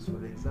avails.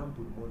 For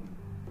example, money.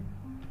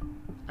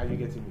 Are you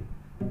getting me?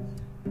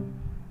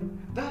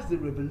 That's the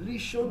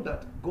revelation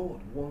that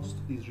God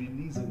is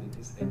releasing in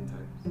these end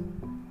times.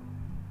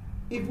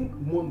 Even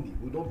money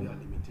will not be our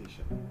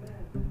limitation.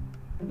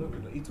 No,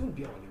 it won't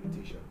be our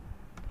limitation.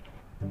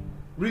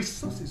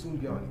 Resources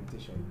won't be our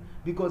limitation,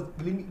 because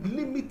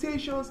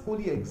limitations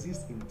only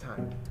exist in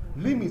time.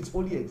 Limits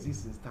only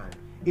exist in time.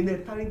 In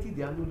eternity,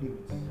 there are no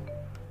limits.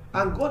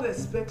 And God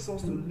expects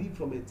us to live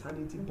from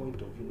eternity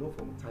point of view, not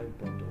from time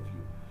point of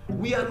view.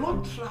 We are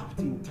not trapped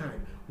in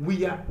time.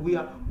 We are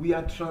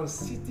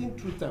transiting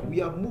through time.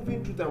 We are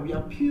moving through time. We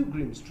are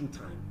pilgrims through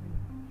time.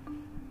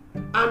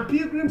 And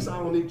pilgrims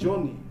are on a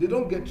journey. They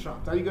don't get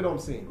trapped. Are you get what I'm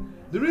saying?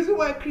 The reason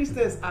why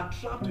Christians are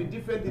trapped with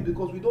different things,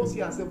 because we don't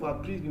see ourselves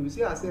as pilgrims. We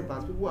see ourselves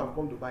as people who have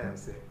come to buy and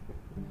sell.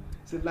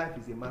 Say life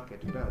is a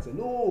market. We buy and sell.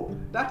 No,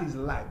 that is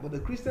life. But the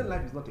Christian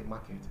life is not a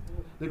market.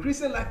 The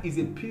Christian life is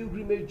a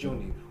pilgrimage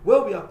journey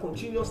where we are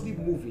continuously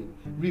moving,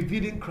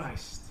 revealing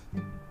Christ.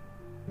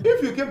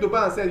 If you came to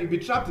buy and sell, you'll be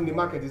trapped in the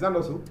market. Is that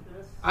not so?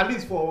 Yes. At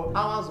least for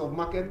hours of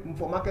market,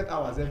 for market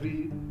hours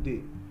every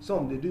day.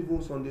 Some they do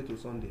even Sunday to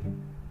Sunday,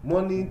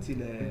 morning till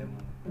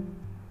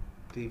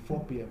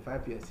 4 p.m.,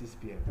 5 p.m., 6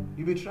 p.m.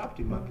 You'll be trapped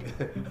in market.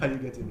 Are you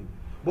getting me?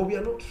 But we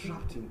are not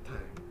trapped in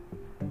time.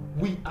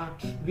 We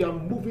are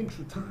moving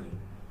through time,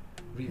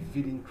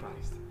 revealing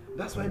Christ.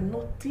 That's why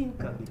nothing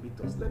can limit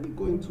us. Let me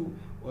go into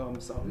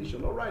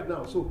salvation. All right,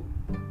 now. So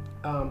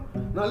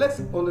now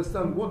let's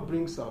understand what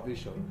brings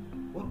salvation.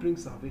 What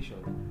brings salvation?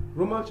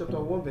 Romans chapter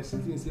 1 verse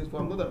 16 says,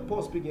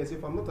 Paul speaking, says,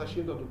 "For I'm not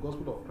ashamed of the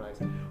gospel of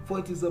Christ, for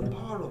it is the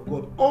power of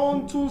God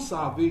unto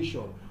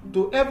salvation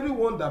to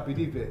everyone that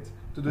believeth,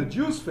 to the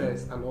Jews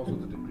first and also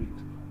to the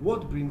Greeks."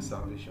 What brings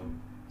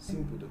salvation?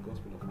 Simple, the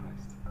gospel of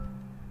Christ.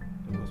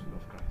 The gospel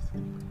of Christ.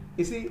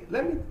 You see,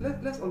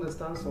 let's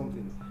understand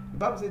something. The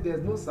Bible says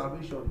there's no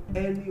salvation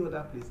any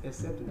other place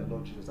except in the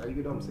Lord Jesus. Are you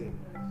get what I'm saying?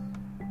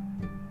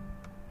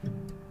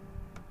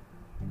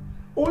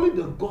 Only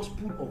the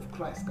gospel of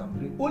Christ can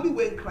bring. Only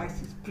when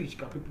Christ is preached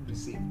can people be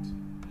saved.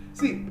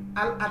 See,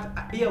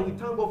 here we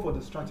thank God for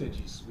the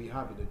strategies we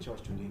have in the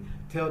church today.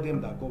 Tell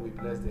them that God will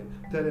bless them.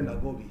 Tell them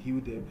that God will heal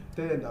them.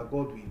 Tell them that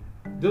God will.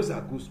 Those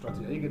are good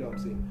strategies. You get what I'm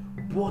saying?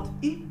 But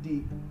if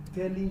the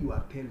telling you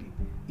are telling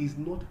is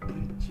not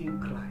preaching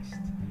Christ,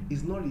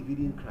 is not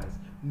revealing Christ,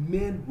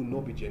 men will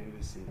not be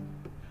genuinely saved.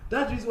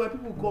 That's the reason why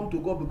people come to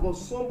God, because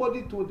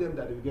somebody told them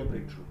that they will get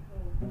breakthrough.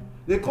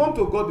 They come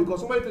to God because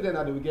somebody told them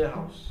that they will get a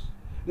house.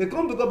 They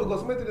come to God because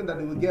somebody told them that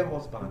they will get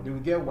husband, they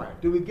will get wife,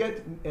 they will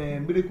get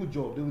miracle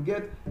job, they will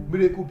get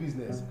miracle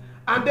business.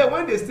 And then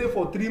when they stay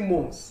for 3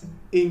 months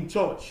in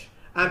church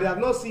and they have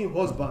not seen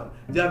husband,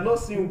 they have not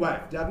seen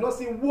wife, they have not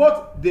seen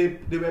what they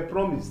were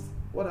promised,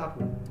 what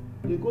happened?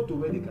 They go to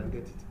where they can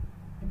get it.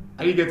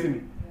 Are you getting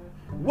me?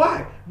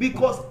 Why?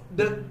 Because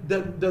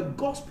the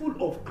gospel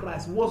of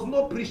Christ was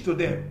not preached to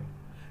them.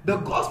 The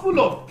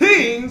gospel of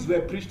things were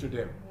preached to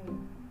them.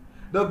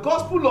 The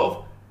gospel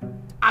of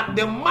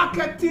the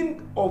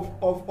marketing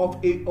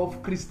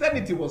of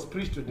Christianity was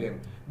preached to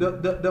them.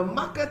 The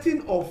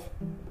marketing of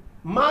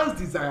man's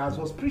desires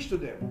was preached to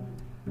them.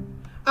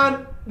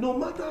 And no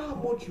matter how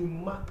much you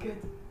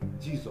market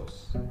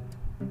Jesus,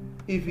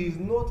 if he is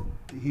not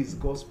his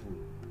gospel,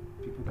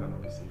 people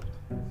cannot be saved.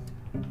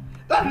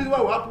 That's the reason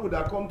why we have people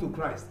that come to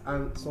Christ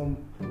and some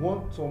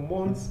months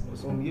or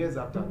some years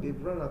after,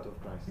 they've run out of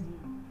Christ.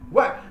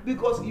 Why?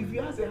 Because if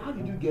you ask them, how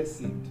did you get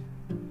saved?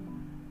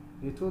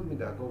 They told me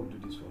that God will do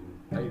this for me.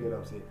 Are you get what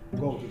I'm saying?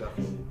 God will do that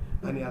for me.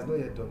 And He has not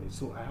yet done it.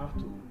 So I have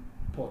to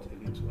pause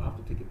a little. I have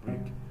to take a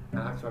break and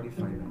actually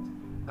find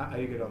out. Are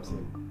you get what I'm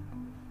saying?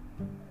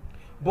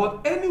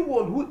 But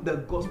anyone who the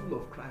gospel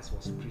of Christ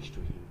was preached to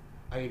him,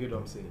 are you get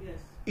what I'm saying?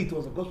 Yes. It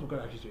was a gospel of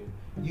Christ preached to him.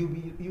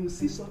 You will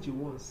see such a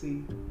one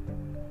say,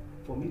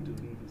 for me to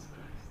live is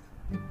Christ,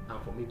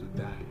 and for me to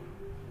die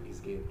is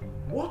gain.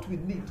 What we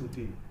need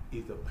today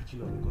is the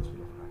preaching of the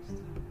gospel of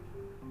Christ.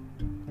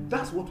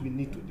 That's what we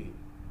need today.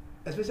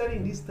 Especially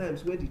in these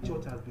times where the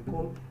church has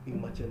become a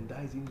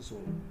merchandising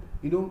zone.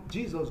 You know,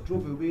 Jesus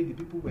drove away the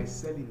people who were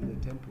selling in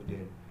the temple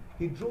then.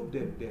 He drove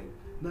them then.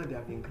 Now they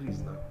have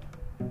increased now.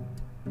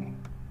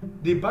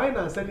 The buying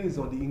and selling is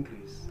on the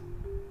increase.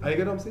 Are you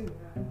get what I'm saying?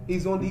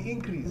 It's on the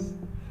increase.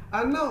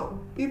 And now,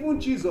 even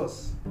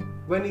Jesus,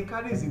 when he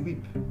carries a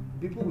whip,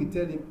 people will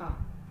tell him,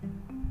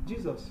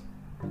 Jesus,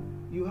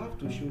 you have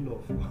to show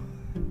love.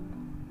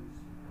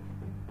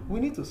 We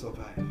need to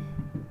survive.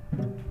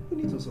 We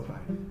need to survive.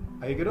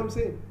 Are you get what I'm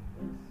saying?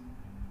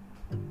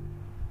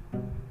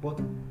 But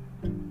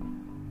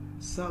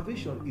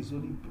salvation is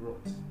only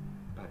brought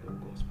by the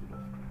gospel of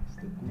Christ,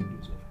 the good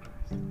news of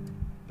Christ,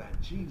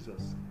 that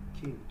Jesus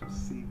came to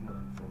save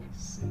man from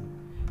his sin.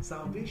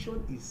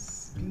 Salvation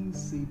is being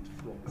saved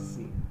from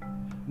sin,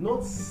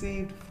 not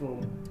saved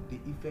from the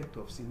effect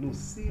of sin. No,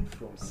 saved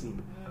from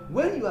sin.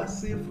 When you are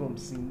saved from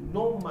sin,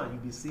 no man,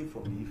 you'll be saved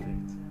from the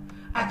effect.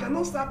 I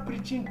cannot start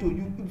preaching to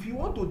you. If you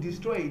want to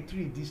destroy a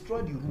tree,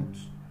 destroy the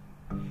roots.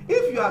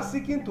 If you are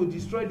seeking to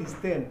destroy the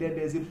stem, then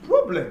there's a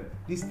problem.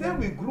 The stem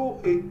will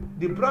grow,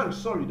 the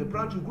branch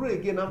will grow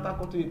again after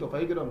cutting it off.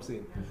 You get what I'm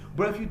saying?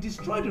 But if you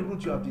destroy the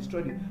root, you have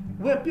destroyed it.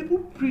 When people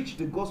preach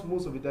the gospel,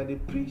 most of the time, they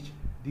preach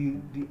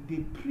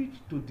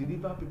to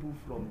deliver people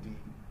from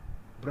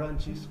the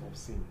branches of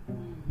sin,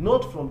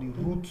 not from the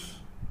roots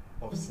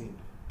of sin.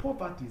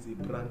 Poverty is a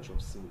branch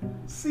of sin.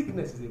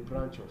 Sickness is a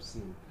branch of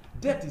sin.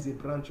 Death is a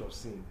branch of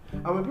sin.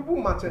 And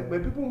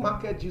when people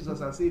market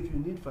Jesus and say, if you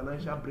need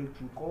financial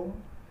breakthrough, come.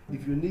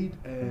 If you need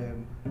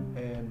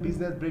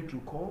business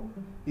breakthrough, come.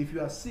 If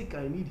you are sick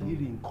and need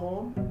healing,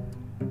 come.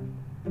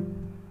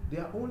 They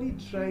are only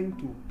trying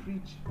to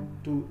preach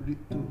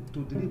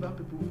to deliver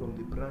people from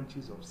the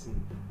branches of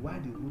sin, while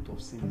the root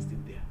of sin is still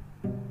there.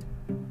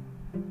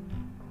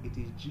 It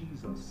is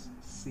Jesus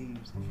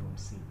saves from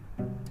sin.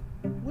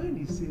 When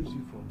he saves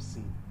you from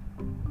sin,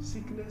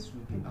 sickness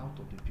will be out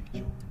of the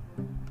picture.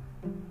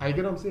 I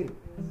get what I'm saying?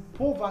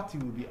 Poverty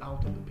will be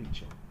out of the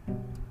picture.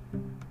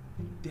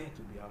 Death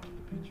will be out of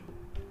the picture.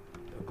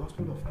 The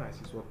gospel of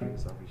Christ is what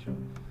brings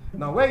salvation.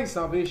 Now, where is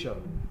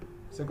salvation?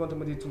 2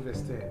 Timothy 2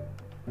 verse 10.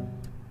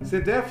 Say,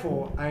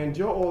 therefore, I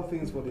endure all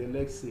things for the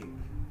elect's sake,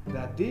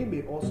 that they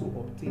may also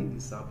obtain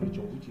the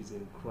salvation which is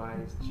in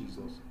Christ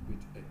Jesus with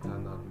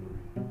eternal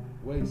glory.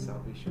 Where is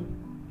salvation?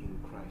 In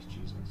Christ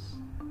Jesus.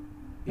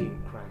 In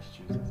Christ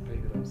Jesus. Can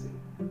you get what I'm saying?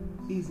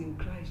 It's in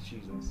Christ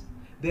Jesus.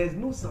 There's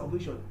no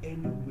salvation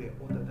anywhere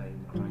other than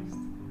in Christ.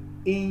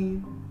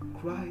 In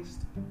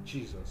Christ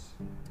Jesus.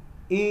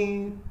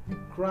 In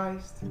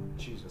Christ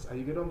Jesus. Are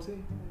you get what I'm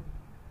saying?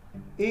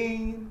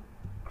 In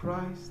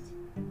Christ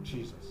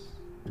Jesus.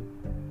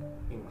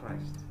 In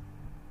Christ.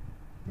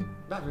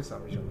 That's where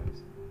salvation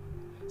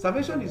lies.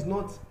 Salvation is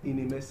not in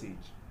a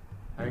message.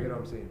 Are you get what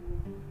I'm saying?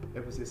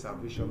 People say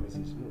salvation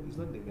message. No, it's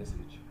not in the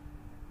message.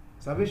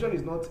 Salvation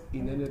is not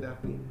in any other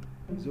thing.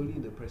 It's only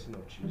in the person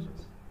of Jesus.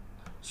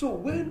 So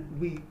when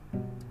we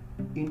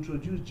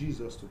introduce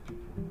Jesus to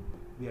people,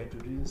 we are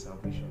introducing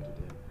salvation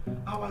to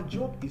them. Our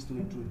job is to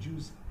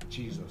introduce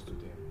Jesus to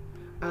them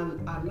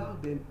and allow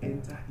them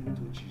enter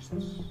into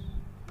Jesus.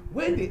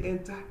 When they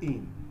enter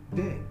in,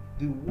 then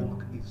the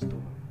work is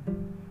done.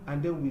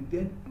 And then we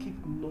then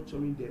keep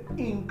nurturing them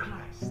in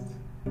Christ.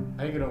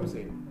 Are you getting what I'm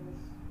saying?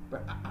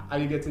 But are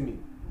you getting me?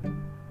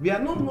 We are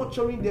not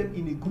nurturing them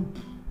in a group.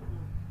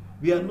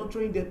 We are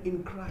nurturing them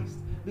in Christ.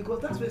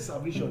 Because that's where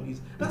salvation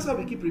is. That's why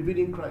we keep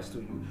revealing Christ to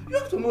you. You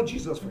have to know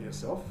Jesus for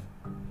yourself.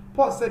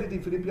 Paul said it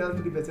in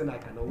Philippians 3 verse 10. I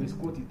can always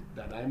quote it.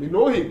 That I may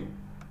know him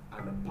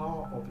and the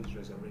power of his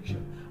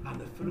resurrection and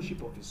the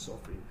fellowship of his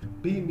suffering,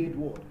 being made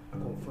what?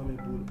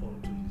 Conformable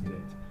unto his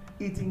death.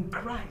 It's in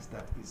Christ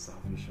that is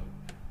salvation.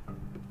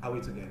 Are we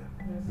together?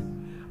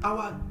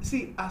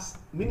 Yes. As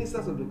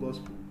ministers of the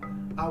gospel,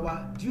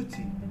 our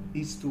duty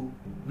is to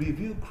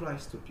reveal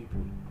Christ to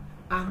people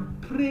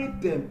and pray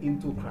them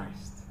into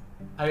Christ.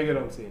 Are you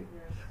getting what I'm saying?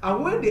 Yes.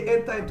 And when they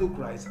enter into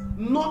Christ,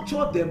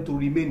 nurture them to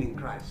remain in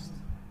Christ.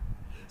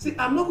 See,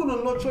 I'm not going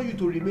to nurture you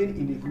to remain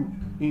in a group,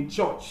 in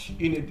church,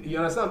 you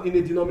understand, in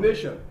a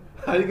denomination.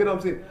 Are you getting what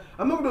I'm saying?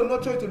 I'm not going to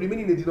nurture you to remain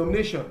in a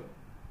denomination.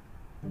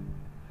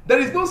 There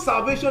is no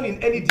salvation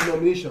in any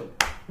denomination.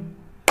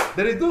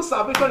 There is no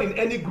salvation in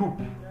any group.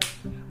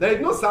 There is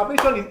no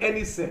salvation in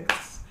any sect.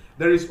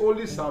 There is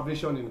only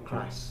salvation in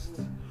Christ.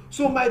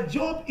 So my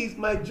job is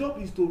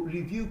to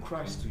reveal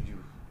Christ to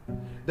you.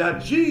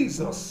 That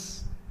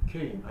Jesus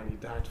came and he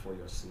died for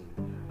your sin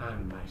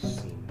and my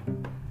sin.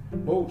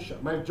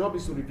 My job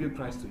is to reveal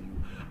Christ to you.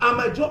 And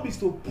my job is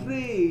to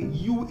pray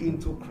you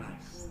into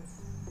Christ.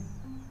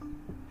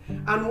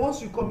 And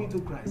once you come into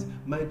Christ,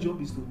 my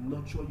job is to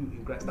nurture you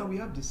in Christ. Now we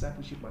have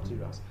discipleship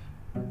materials.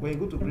 When you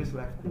go to Grace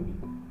Life Komi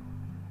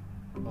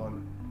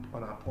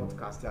on our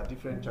podcast, there are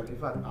different channels. In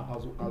fact, I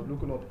was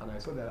looking up and I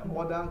saw there are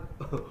other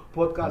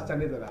podcast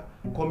channels that are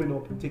coming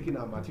up, taking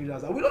our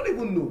materials, and we don't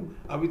even know,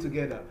 are we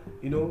together?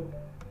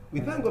 We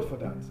thank God for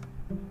that.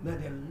 Now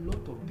there are a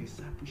lot of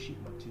discipleship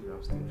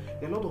materials there.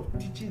 There are a lot of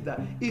teachings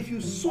that if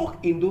you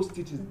soak in those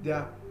teachings, they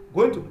are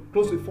going to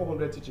close to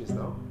 400 teachings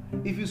now.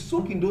 If you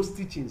soak in those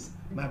teachings,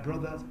 my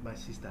brothers, my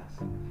sisters,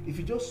 if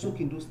you just soak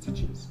in those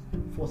teachings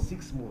for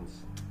 6 months,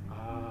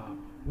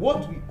 what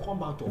will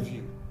come out of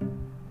you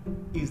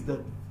is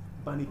the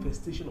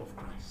manifestation of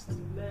Christ.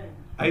 Amen.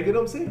 Are you getting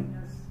what I'm saying?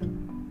 Yes.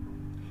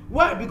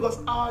 Why?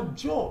 Because our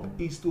job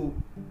is to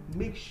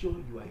make sure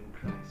you are in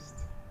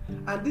Christ.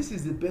 And this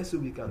is the best way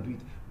we can do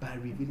it, by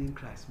revealing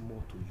Christ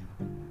more to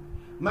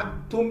you.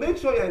 To make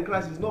sure you're in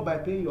Christ is not by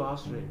paying your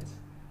house rent.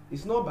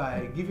 It's not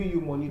by giving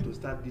you money to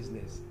start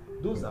business.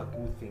 Those are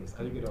good things.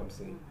 Are you getting what I'm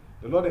saying?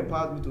 The Lord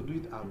empowers me to do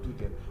it, I'll do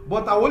them.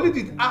 But I only do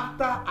it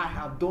after I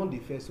have done the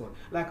first one.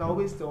 Like I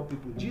always tell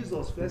people,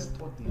 Jesus first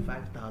taught the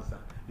 5,000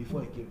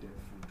 before he gave them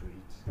food to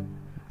eat.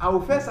 I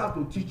will first have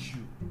to teach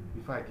you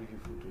before I give you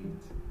food to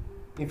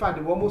eat. In fact,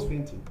 they were almost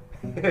fainting.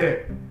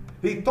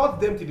 He taught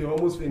them till they were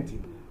almost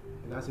fainting.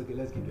 And I said, okay,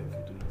 let's give them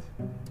food to eat.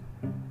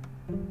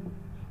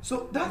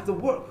 So that's the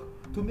work,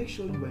 to make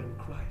sure you are in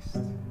Christ.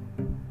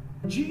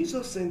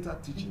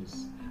 Jesus-centered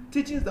teachings.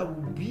 Teachings that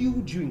will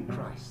build you in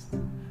Christ.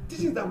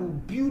 Teachings that will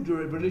build the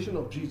revelation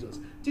of Jesus.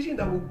 Teaching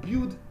that will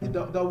build,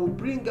 that will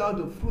bring out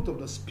the fruit of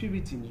the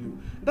Spirit in you.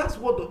 That's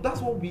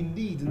what we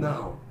need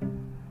now.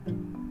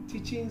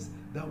 Teachings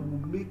that will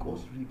make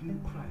us reveal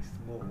Christ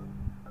more.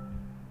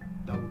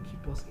 That will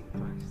keep us in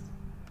Christ.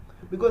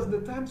 Because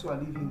the times we are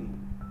living in,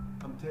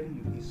 I'm telling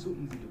you, it's so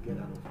easy to get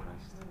out of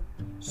Christ.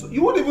 So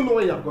you won't even know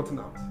when you have gotten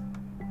out.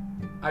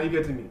 Are you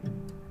getting me?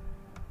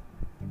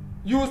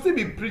 You will still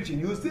be preaching.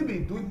 You will still be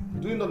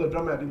doing all the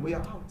drama, but you're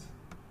out.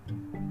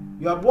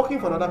 You are working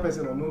for another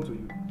person unknown to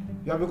you.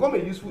 You have become a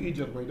useful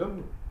idiot, but you don't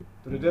know.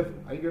 To the devil.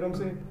 Are you getting what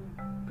I'm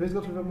saying? Praise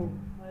God forevermore.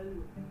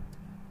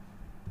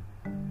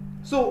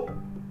 So,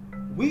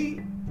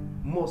 we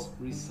must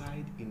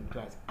reside in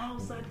Christ.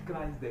 Outside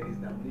Christ, there is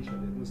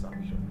damnation, there is no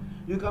salvation.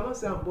 You cannot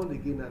say, I'm born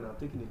again and I'm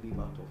taking a leave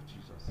out of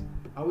Jesus.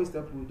 I always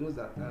tell people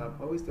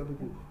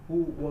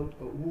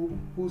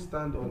who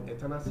stand on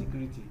eternal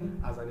security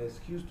as an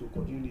excuse to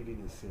continue living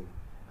in sin.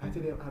 I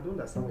tell them, I don't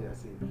understand what you're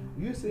saying.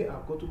 You say,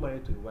 I've got to marry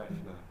to a wife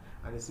now.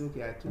 And they say,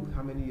 okay, I took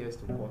how many years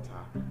to court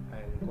her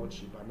and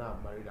courtship, and now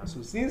I've married her.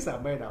 So since I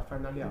married her,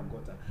 finally I've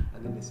got her.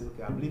 And then they say,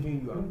 okay, I'm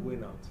leaving you, I'm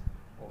going out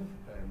of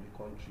the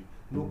country.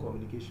 No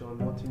communication,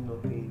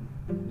 nothing.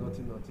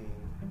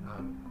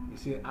 You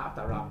say,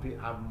 after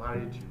I've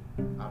married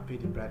you, I've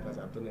paid the bride price,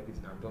 I've done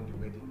everything, I've done the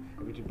wedding,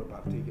 everything proper,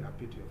 I've taken, I've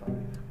paid to your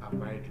family, I've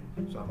married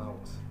you, so I'm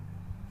out.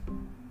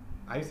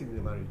 Are you still in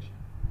a marriage?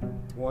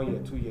 1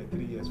 year, 2 years,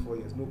 3 years, 4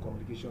 years, no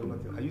communication,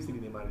 nothing. Are you still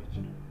in a marriage?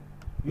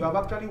 You have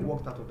actually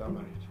walked out of that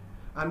marriage.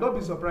 And don't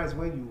be surprised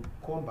when you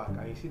come back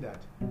and you see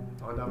that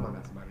another man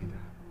has married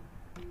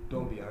her.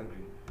 Don't be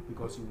angry,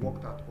 because you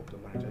walked out of the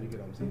marriage. Are you get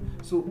what I'm saying?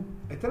 So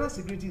eternal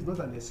security is not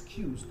an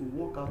excuse to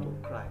walk out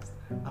of Christ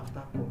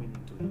after coming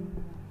into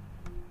him.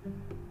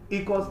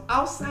 Because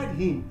outside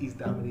him is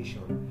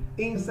damnation,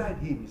 inside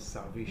him is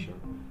salvation.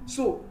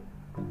 So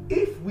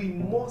if we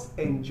must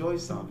enjoy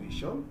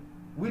salvation,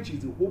 which is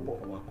the hope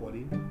of our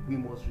calling, we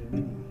must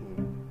remain in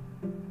him.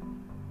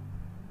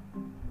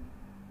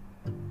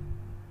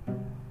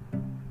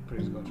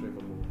 Praise God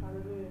forevermore.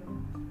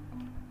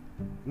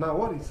 Now,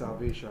 what is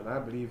salvation? I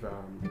believe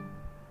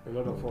a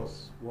lot of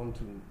us want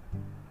to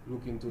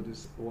look into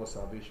this, what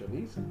salvation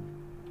is.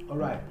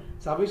 Alright,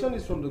 salvation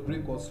is from the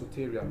Greek word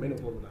soteria. Many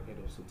of us have heard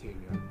of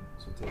soteria.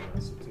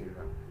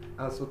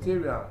 And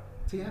soteria,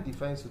 Thea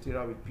defines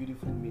soteria with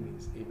beautiful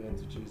meanings. Amen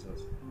to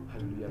Jesus.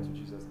 Hallelujah to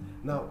Jesus.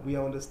 Now, we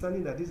are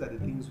understanding that these are the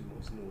things we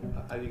must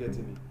know. Are you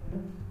getting me?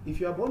 If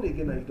you are born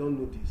again and you don't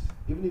know this,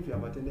 even if you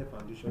have attended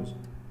foundation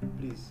school,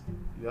 please,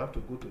 you have to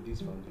go to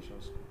this foundation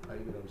school. Are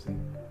you get what I'm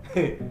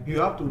saying? You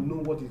have to know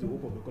what is the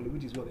hope of the calling,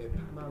 which is what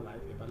eternal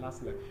life,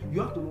 everlasting life.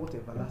 You have to know what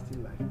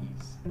everlasting life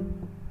is.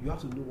 You have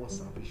to know what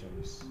salvation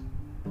is.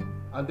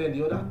 And then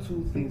the other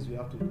two things you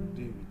have to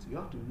deal with, you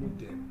have to know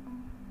them.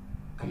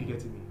 Are you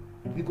getting me?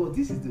 Because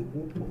this is the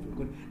hope of your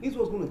calling. This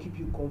was going to keep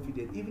you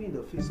confident even in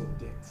the face of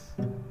death.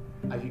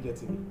 Are you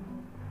getting me?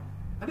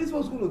 And this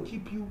was going to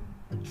keep you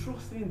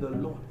trusting the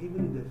Lord even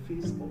in the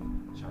face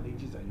of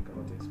challenges that you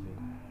cannot explain.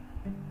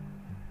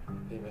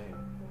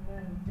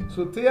 Amen.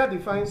 So Thea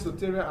defines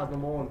soteria as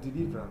number one,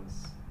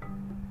 deliverance,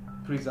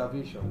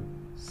 preservation,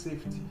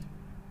 safety.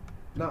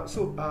 Now,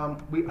 so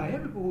I hear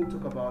people who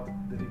talk about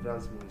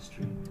deliverance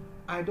ministry.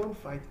 I don't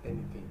fight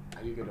anything.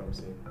 Are you getting what I'm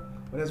saying?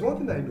 But there's one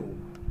thing I know,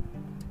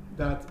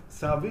 that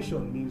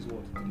salvation means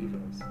what?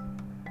 Deliverance.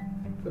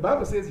 The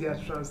Bible says he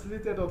has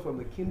translated us from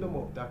the kingdom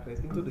of darkness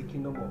into the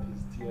kingdom of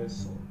his dear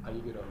son. Are you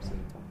getting what I'm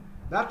saying?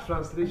 That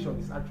translation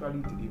is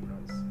actually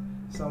deliverance.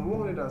 Psalm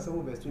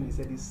 107 verse 20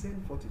 said, He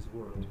sent forth His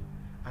word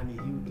and He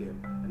healed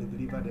them and He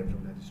delivered them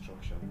from their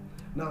destruction.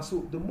 Now,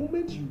 so the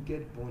moment you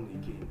get born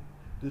again,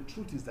 the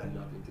truth is that you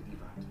have been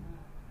delivered.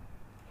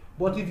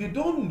 But if you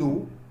don't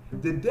know,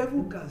 the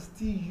devil can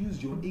still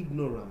use your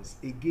ignorance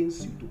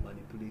against you to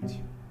manipulate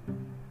you.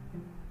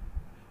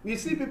 We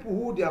see people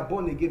who they are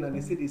born again and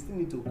they say they still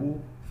need to go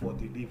for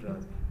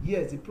deliverance.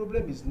 Yes, the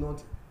problem is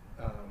not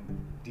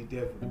the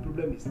devil. The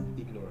problem is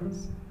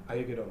ignorance. Are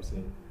you getting what I'm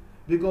saying?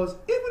 Because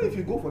even if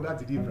you go for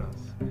that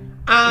deliverance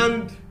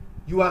and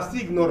you are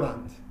still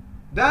ignorant,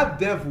 that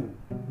devil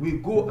will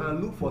go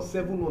and look for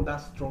 7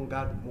 other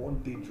stronger, more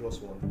dangerous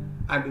ones,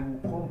 and they will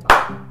come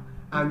back,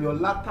 and your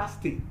latter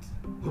state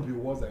will be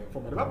worse than your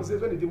former. The Bible says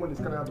when the demon is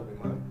coming out of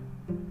a man,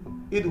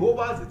 it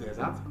hovers the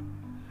desert,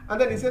 and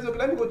then he says, okay,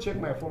 let me go check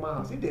my former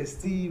house. If there's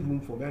still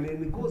room for me, and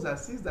then he goes and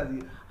sees that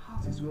the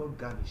house is well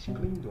garnished,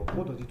 cleaned up.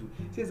 What does he do?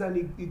 He says,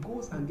 and he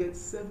goes and gets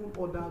 7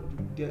 other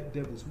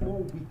devils more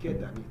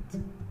wicked than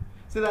it.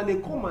 So that they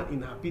come and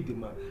inhabit the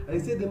man. And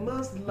he said the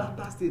man's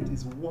latter state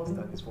is worse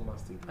than his former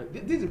state. And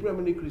this is the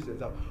problem many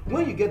Christians have.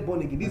 When you get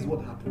born again, this is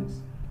what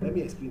happens. Let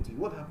me explain to you.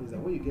 What happens is that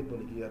when you get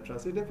born again, you are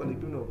translated from the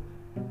kingdom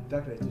of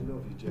darkness to the kingdom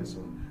of His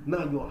Son.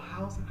 Now your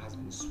house has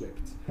been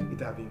swept. It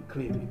has been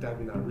cleaned. It has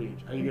been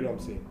arranged. And you get what I'm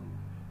saying?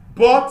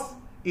 But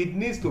it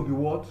needs to be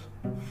what?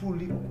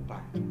 Fully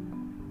occupied.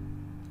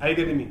 Are you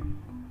getting me?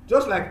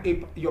 Just like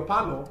your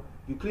parlor,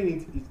 you clean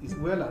it, it's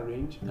well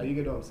arranged. Are you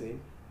getting what I'm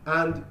saying?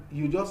 And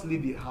you just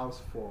leave the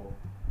house for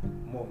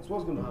months.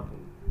 What's going to happen?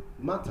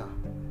 Matter.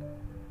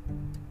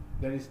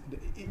 There is,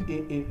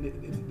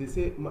 they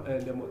say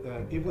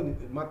even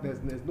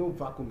there's no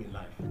vacuum in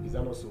life. Is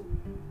that not so?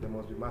 There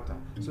must be matter.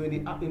 So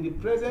in the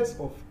presence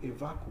of a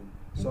vacuum,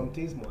 some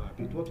things must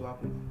happen. What will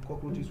happen?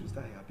 Cockroaches will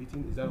start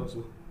habiting. Is that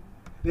also?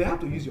 They have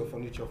to use your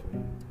furniture for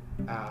you.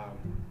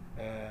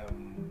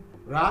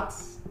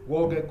 Rats,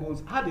 wall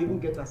geckos. How they even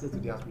get access to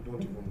the house, we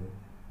don't even know.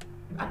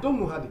 I don't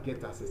know how they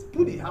get access.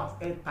 Put the house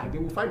airtight, they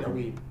will find their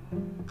way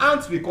in.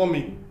 Ants will come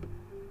in.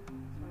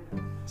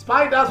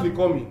 Spiders will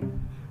come in.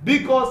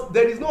 Because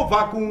there is no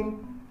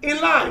vacuum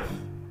in life.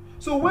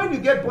 So when you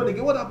get born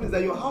again, what happens is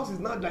that your house is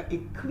not like a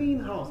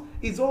clean house.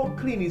 It's all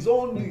clean, it's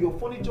all new, your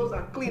furnitures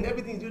are clean,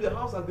 everything is new, the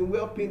house has been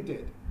well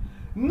painted.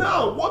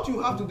 Now, what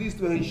you have to do is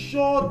to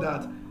ensure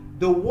that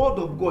the word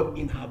of God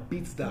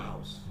inhabits the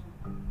house.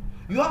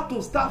 You have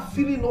to start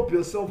filling up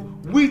yourself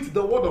with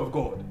the word of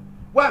God.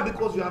 Why?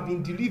 Because you have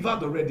been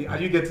delivered already. Are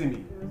you getting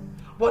me?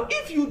 But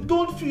if you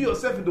don't fill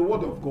yourself with the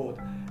word of God,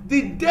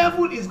 the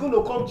devil is going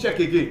to come check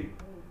again.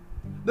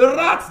 The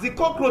rats, the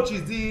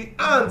cockroaches, the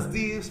ants,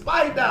 the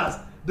spiders,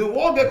 the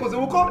wall geckos, they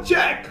will come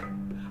check.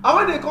 And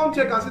when they come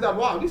check and say that,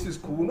 wow, this is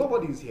cool,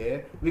 nobody is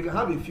here, we can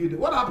have a few days.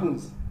 What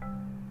happens?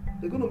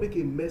 They're going to make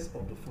a mess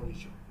of the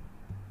furniture.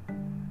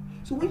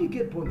 So when you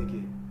get born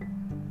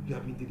again, you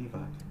have been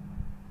delivered.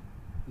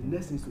 The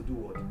next thing is to do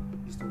what?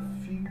 Is to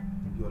fill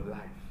your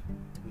life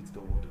with the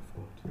word of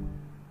God.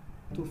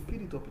 To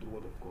fill it up with the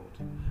word of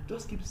God.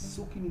 Just keep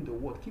soaking in the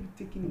word. Keep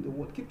taking in the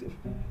word.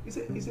 He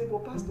said, well,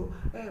 Pastor,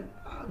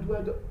 how do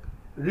I do?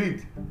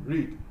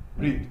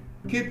 Read.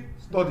 Keep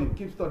studying.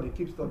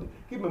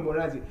 Keep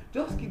memorizing.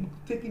 Just keep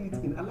taking it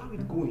in. Allow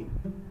it going.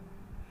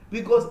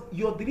 Because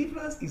your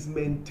deliverance is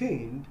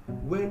maintained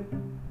when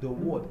the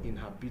word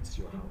inhabits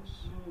your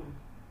house.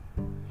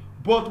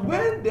 But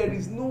when there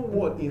is no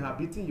word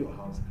inhabiting your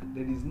house,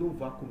 there is no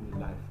vacuum in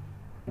life.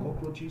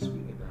 Cockroaches will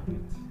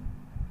inhabit.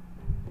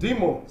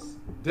 Demons,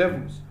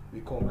 devils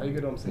will come. Are you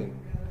get what I'm saying?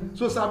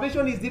 So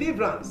salvation is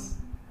deliverance.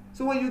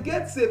 So when you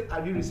get saved,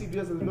 have you received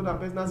Jesus as Lord and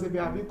personal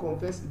Savior? Have you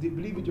confessed,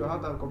 believe with your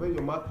heart and confess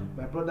your mouth,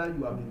 my brother,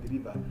 you have been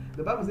delivered.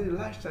 The Bible says,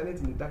 light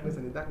shineth in the darkness,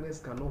 and the darkness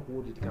cannot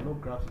hold it,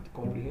 cannot grasp it,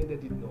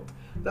 comprehended it not.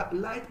 That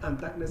light and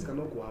darkness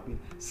cannot cohabit.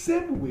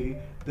 Same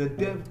way,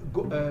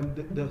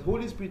 the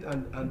Holy Spirit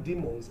and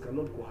demons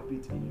cannot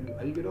cohabit in you.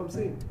 Are you getting what I'm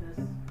saying?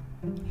 Yes.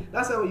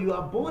 That's how when you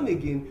are born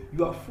again,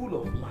 you are full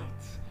of light.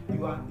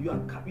 You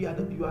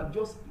are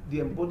just the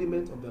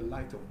embodiment of the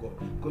light of God.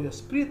 Because your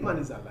spirit man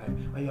is alive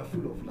and you are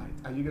full of light.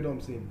 And you get what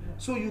I'm saying?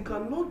 So you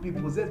cannot be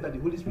possessed by the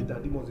Holy Spirit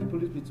and demons. The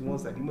Holy Spirit is one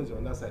side, demons are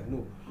on the other side.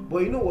 No.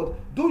 But you know what?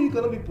 Though you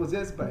cannot be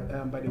possessed by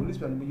the Holy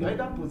Spirit, you are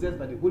either possessed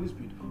by the Holy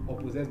Spirit or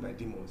possessed by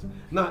demons.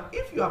 Now,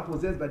 if you are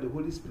possessed by the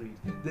Holy Spirit,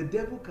 the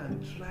devil can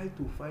try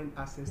to find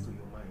access to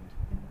your mind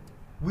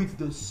with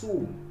the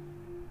soul,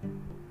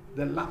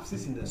 the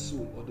lapses in the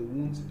soul or the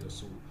wounds in the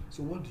soul.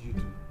 So what do?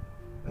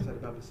 That's why the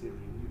Bible says,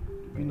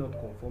 be not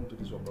conformed to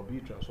this world, but be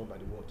transformed by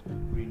the what?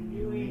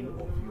 Renewing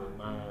of your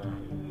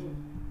mind.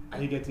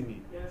 Are you getting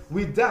me? Yes.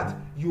 With that,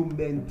 you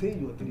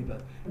maintain your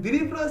deliverance.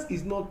 Deliverance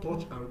is not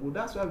touch and go.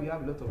 That's why we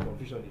have a lot of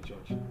confusion in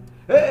church.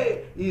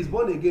 Hey, he is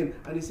born again,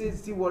 and he says,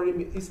 still worrying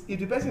me. If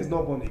the person is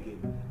not born again,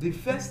 the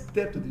first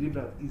step to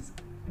deliverance is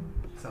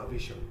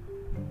salvation.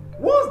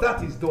 Once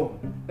that is done,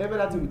 every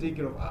other thing we take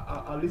care of.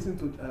 I listened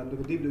to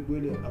Dr. David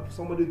Ogwele,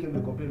 somebody who came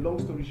to complain. Long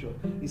story short,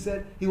 he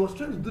said he was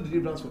trying to do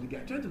deliverance for the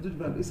guy,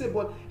 He said,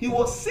 but he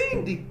was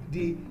seeing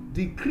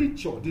the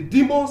creature, the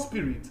demon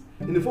spirit,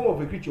 in the form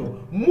of a creature,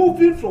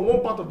 moving from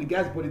one part of the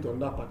guy's body to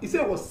another part. He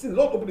said it was sin.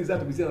 Lord opened his eye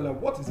to be seen. I'm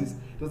like, what is this?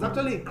 It was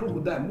actually a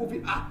crocodile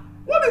moving.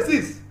 What is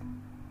this?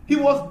 He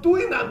was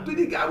doing and doing.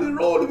 The guy will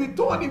roll, he will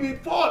turn, he will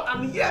fall,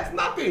 and yet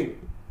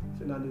nothing.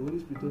 So now the Holy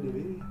Spirit told him,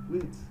 hey,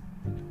 wait.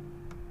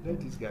 Let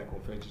this guy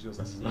confess Jesus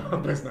as his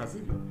personal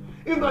Savior.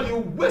 If not, you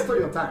waste all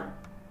your time.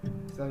 He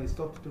said,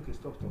 stop.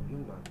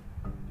 Young man,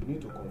 you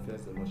need to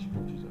confess the Lordship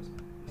of Jesus.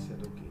 He said,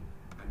 okay.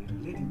 And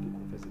he led him to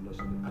confess the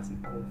Lordship. As he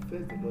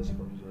confessed the Lordship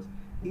of Jesus,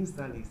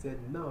 instantly he said,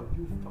 now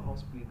you foul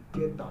spirit,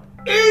 get out.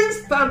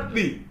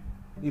 Instantly!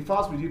 The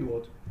foul spirit did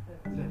what?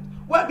 Left.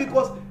 Why?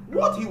 Because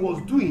what he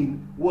was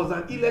doing was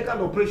an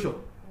illegal operation.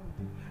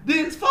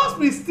 The foul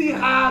spirit still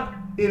had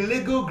a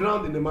legal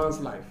ground in the man's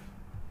life.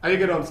 Are you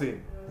getting what I'm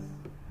saying? Yes.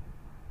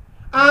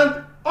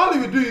 And all he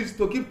will do is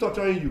to keep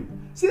torturing you.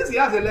 Since he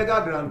has a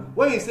legal ground,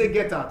 when you say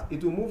get out,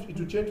 it will move, it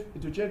will change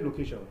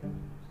location.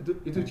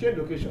 It will change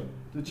location.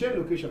 To change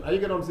location. Are you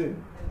getting what I'm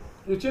saying?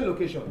 It will change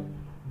location.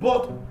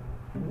 But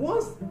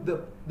once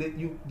the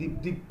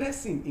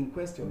person in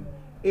question,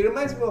 it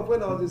reminds me of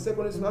when I was in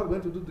secondary school, I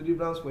went to do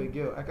deliverance for a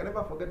girl. I can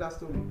never forget that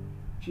story.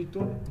 She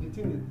told the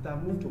thing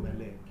that moved to my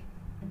leg.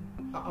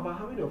 About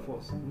how many of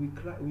us we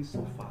cried, we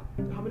suffered?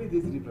 How many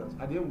days deliverance?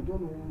 At the end, we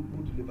don't know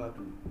who delivered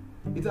who.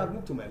 It had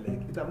moved to my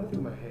leg. It had moved to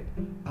my head.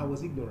 I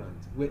was ignorant.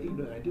 We're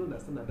ignorant. I didn't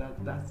understand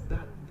that's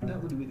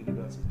not the way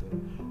deliverance is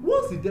done.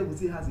 Once the devil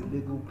still has a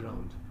legal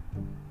ground,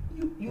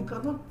 you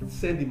cannot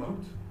send him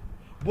out.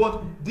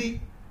 But the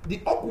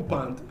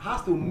occupant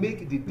has to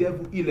make the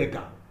devil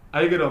illegal.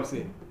 Are you getting what I'm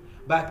saying?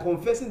 By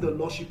confessing the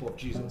Lordship of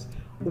Jesus.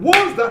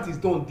 Once that is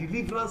done,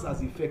 deliverance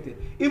has effected.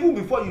 Even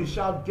before you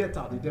shout, get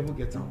out, the devil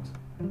gets out.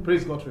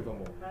 Praise God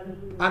forevermore.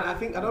 And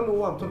I don't know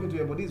who I'm talking to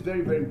here, but it's very,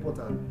 very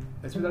important,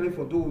 especially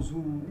for those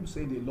who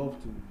say they love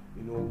to,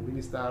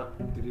 minister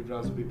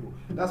deliverance to people.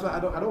 That's why I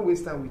don't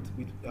waste time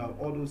with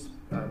all those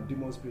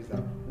demon spirits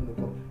that want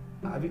to come.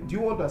 Do you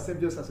want to accept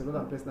Jesus as a Lord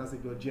and personal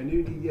Savior?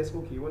 Genuinely, yes,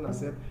 okay, you want to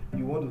accept,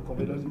 you want to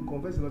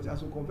confess the Lordship.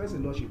 As we confess the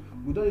Lordship,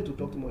 we don't need to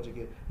talk too much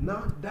again.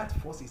 Now that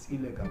force is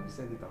illegal, we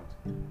send it out.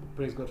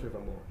 Praise God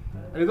forevermore.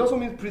 And it also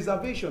means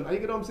preservation. Are you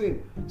getting what I'm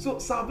saying? So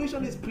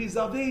salvation is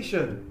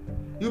preservation.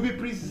 You'll be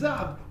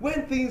preserved.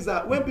 When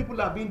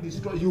people are being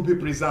destroyed, you'll be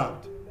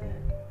preserved.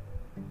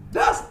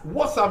 That's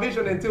what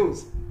salvation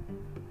entails.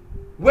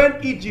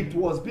 When Egypt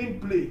was being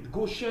plagued,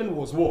 Goshen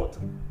was what?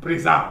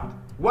 Preserved.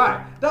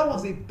 Why? That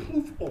was a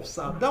proof of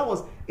salvation. That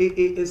was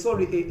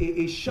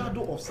a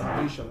shadow of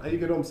salvation. Are you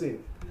getting what I'm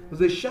saying? It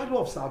was a shadow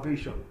of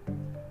salvation.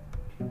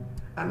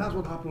 And that's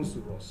what happens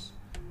to us.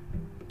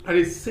 And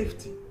it's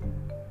safety.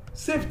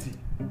 Safety.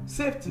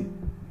 Safety.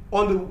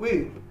 On the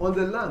way, on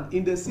the land,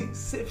 in the sea,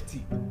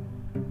 safety.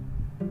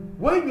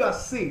 When you are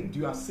saved,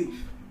 you are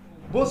safe.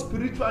 Both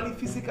spiritually,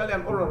 physically,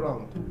 and all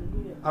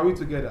around. Are we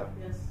together?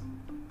 Yes.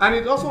 And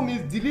it also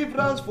means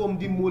deliverance from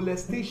the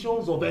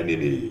molestations of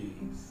enemies.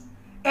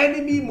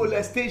 Enemy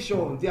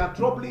molestation, they are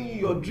troubling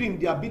your dream,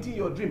 they are beating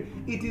your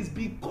dream. It is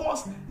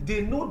because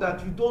they know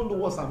that you don't know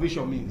what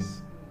salvation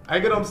means. I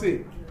get what I'm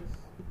saying?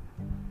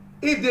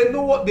 If they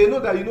know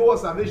that you know what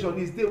salvation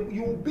is,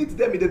 you beat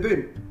them in the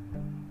dream.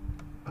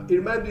 It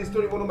reminds me of the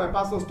story one of my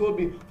pastors told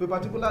me of a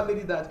particular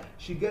lady that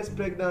she gets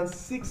pregnant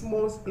 6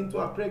 months into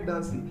her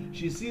pregnancy.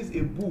 She sees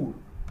a bull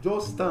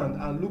just stand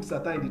and looks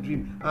at her in the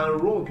dream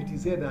and runs with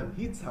his head and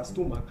hits her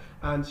stomach,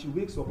 and she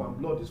wakes up and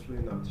blood is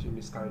flowing out. She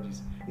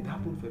miscarriages. It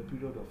happened for a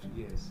period of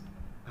years.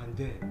 And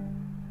then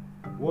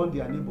one day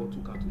a neighbor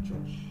took her to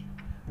church,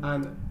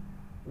 and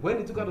when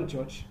he took her to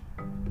church,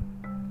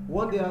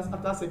 one day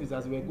after service,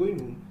 as we were going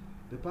home,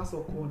 the pastor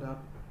called her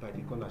by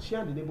the corner. She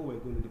and the neighbor were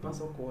going home. The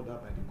pastor called her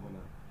by the corner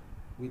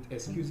with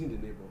excusing the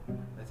neighbor.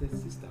 I said,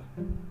 sister,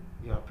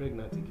 you are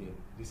pregnant again.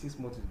 The 6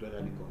 months is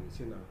gradually coming.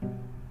 See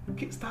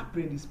now, start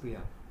praying this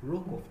prayer.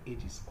 Rock of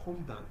ages,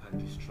 come down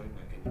and destroy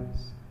my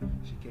enemies.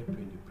 She kept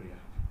praying the prayer.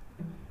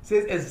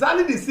 Says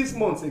exactly the 6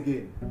 months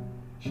again,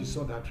 she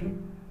saw that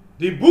dream.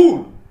 The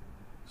bull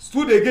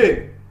stood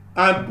again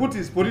and put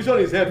his position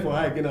his head for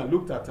her again and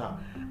looked at her.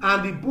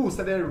 And the bull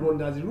started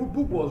running. As the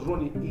bull was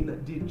running in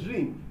the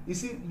dream, you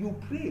see, you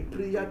pray a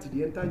prayer to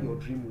the enter your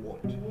dream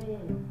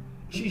world.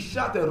 She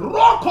shouted,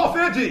 Rock of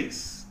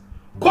ages,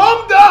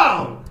 come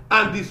down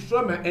and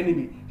destroy my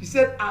enemy. She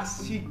said,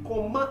 as she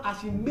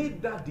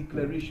made that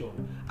declaration,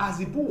 as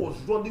the bull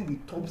was running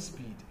with top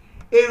speed,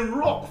 a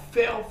rock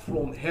fell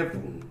from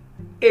heaven,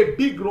 a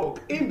big rock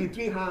in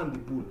between her and the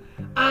bull.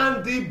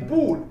 And the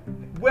bull,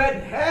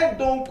 with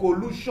head-on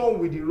collision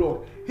with the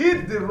rock,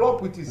 hit the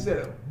rock with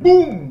itself,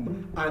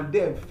 boom, and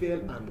then fell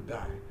and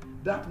died.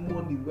 That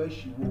morning when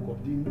she woke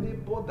up, the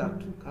neighbor that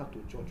took her to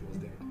church was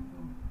dead.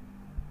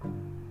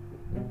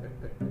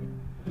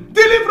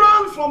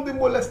 Deliverance from the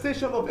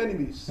molestation of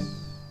enemies.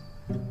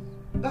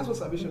 That's what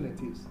salvation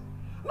entails.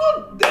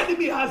 No, the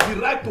enemy has the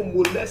right to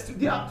molest you.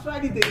 They have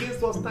tried it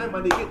against us time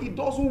and again. It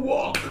doesn't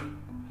work.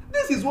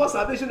 This is what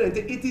salvation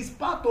entails. It is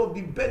part of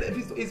the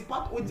benefits. It's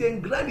part of the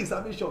engrinding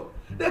salvation.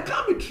 They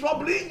can't be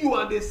troubling you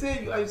and they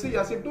say you say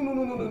you saved.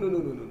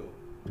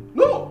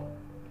 No.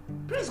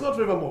 Praise God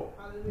forevermore.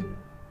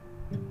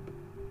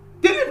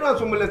 Deliverance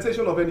from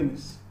molestation of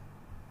enemies.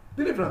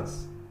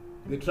 Deliverance.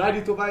 They tried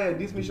it over here in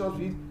this mission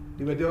field,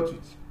 they were dealt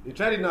with. They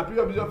tried it in a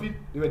previous mission field,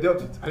 they were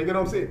dealt with. And you get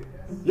what I'm saying?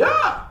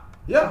 Yes.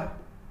 Yeah.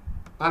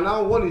 And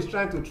now one is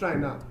trying to try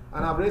now.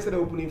 And I've already said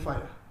opening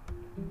fire.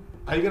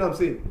 Are you get what I'm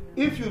saying?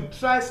 If you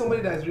try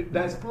somebody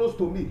that is close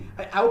to me,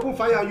 I open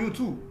fire on you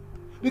too.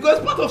 Because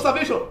it's part of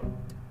salvation.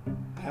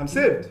 I am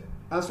saved.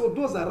 And so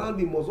those around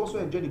me must also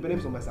enjoy the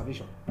benefits of my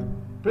salvation.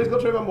 Praise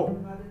God forevermore.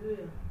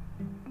 Hallelujah.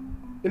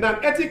 In an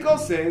ethical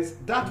sense,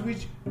 that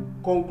which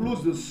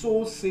concludes the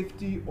soul's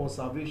safety or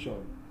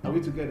salvation. Are we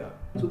together?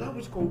 So that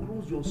which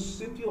concludes your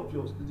safety of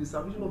the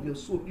salvation of your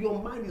soul, your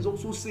mind is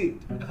also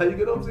saved. You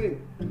get what I'm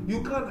saying?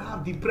 You can't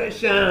have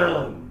depression.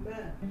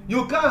 Amen.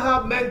 You can't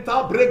have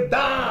mental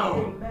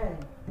breakdown. Amen.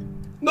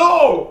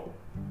 No.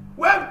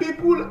 When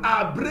people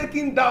are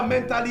breaking down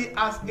mentally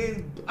as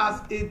an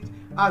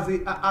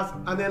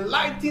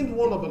enlightened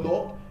one of the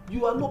Lord,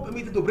 you are not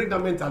permitted to break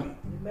down mentally.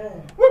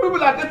 Amen. When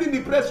people are getting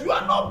depressed, you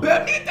are not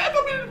permitted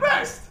to be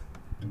depressed.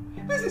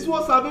 This is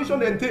what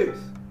salvation entails.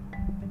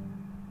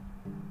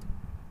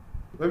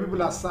 When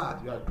people are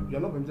sad, you are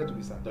not permitted to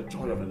be sad. The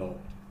joy of the Lord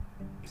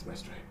is my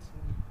strength.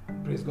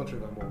 Praise God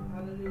forevermore.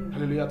 Hallelujah.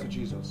 Hallelujah to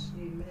Jesus.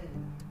 Amen.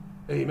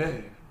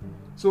 Amen.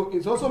 So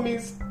it also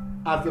means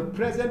as the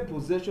present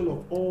possession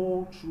of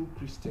all true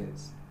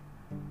Christians.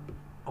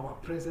 Our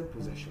present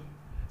possession.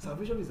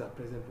 Salvation is our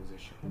present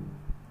possession.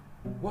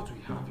 What we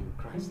have in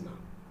Christ now.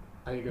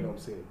 Are you getting what I'm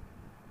saying?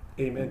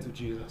 Amen to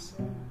Jesus.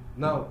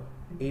 Now,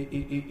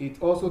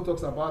 it also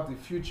talks about the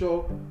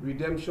future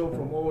redemption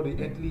from all the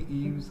earthly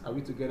evils. Are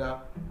we together?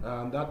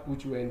 That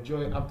which we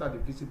enjoy after the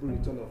visible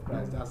return of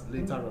Christ. That's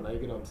later on. Are you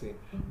getting what I'm saying?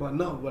 But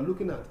now we're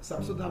looking at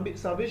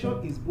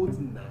salvation is both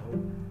now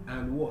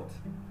and what?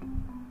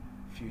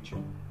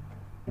 Future.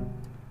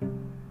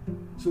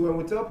 So when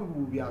we tell people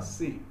we are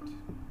saved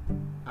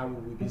and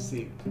we will be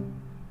saved,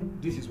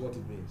 this is what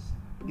it means.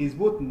 It's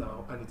both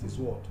now and it is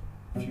what?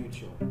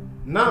 Future.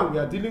 Now we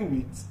are dealing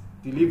with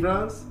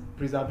deliverance,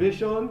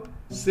 preservation,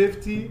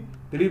 safety,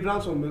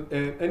 deliverance from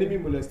enemy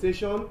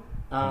molestation,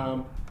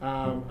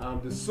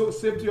 the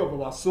safety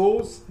of our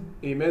souls,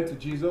 amen to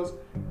Jesus,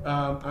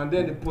 and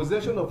then the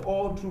possession of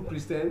all true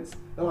Christians.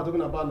 That we're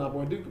talking about now.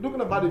 But we're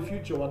talking about the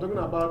future. We're talking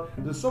about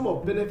the sum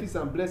of benefits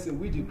and blessings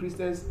which the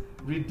Christians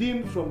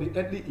redeemed from the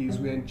earthly ills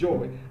we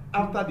enjoy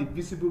after the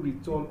visible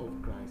return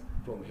of Christ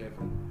from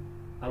heaven.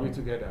 Are we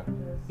together?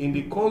 Yes. In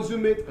the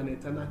consummate and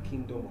eternal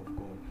kingdom of God.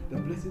 The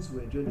blessings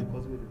we enjoy in the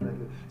consummate and eternal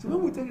kingdom. So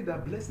when we tell you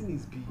that blessing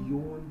is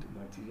beyond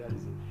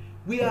materialism,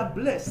 we are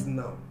blessed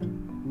now.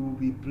 We will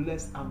be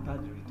blessed after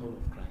the return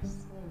of Christ.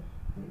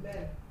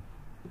 Amen.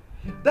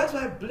 That's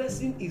why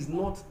blessing is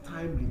not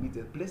time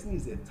limited. Blessing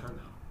is eternal.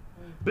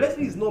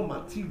 Blessing is not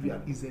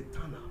material, it's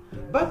eternal.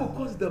 Bible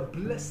calls it the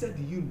blessed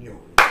union.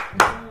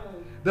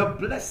 The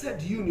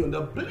blessed union,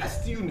 the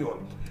blessed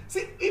union.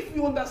 See, if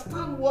you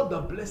understand what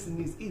the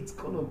blessing is, it's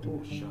gonna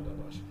go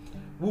shadabash.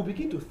 We'll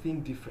begin to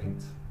think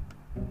different.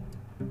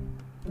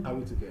 Are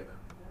we together?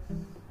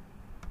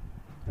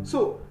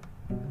 So,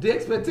 the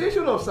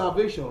expectation of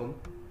salvation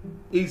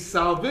is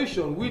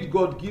salvation which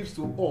God gives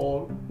to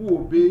all who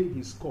obey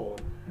His call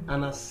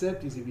and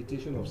accept His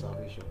invitation of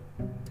salvation.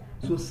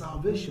 So,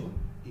 salvation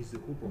is the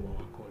hope of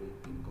our calling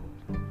in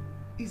God.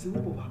 It's the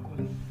hope of our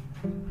calling.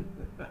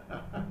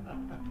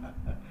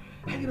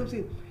 You know what I'm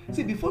saying?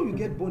 See, before you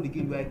get born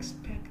again, you are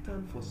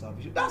expectant for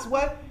salvation. That's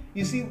why,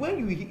 you see,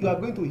 when you are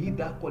going to hit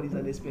that call, it's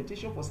an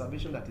expectation for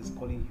salvation that is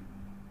calling you.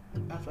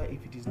 That's why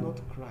if it is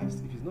not Christ,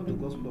 if it's not the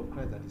gospel of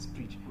Christ that is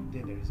preached,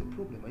 then there is a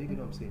problem. Are you getting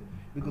what I'm saying?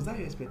 Because that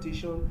your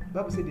expectation, the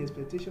Bible says the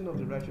expectation of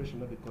the righteous should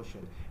not be cut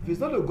short. If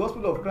it's not the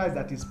gospel of Christ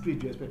that is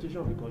preached, your expectation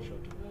will be cut short.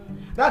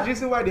 That's the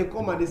reason why they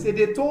come and they say,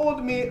 they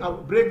told me a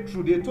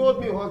breakthrough, they told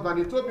me husband,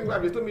 they told me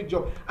wife, they told me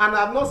job, and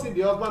I've not seen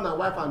the husband and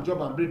wife and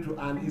job and breakthrough,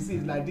 and you see,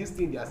 it's like this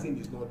thing they are saying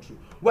is not true.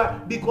 Why?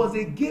 Because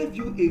they gave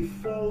you a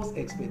false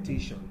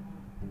expectation.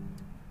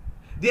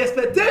 The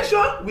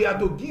expectation we are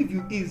to give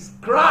you is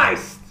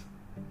Christ.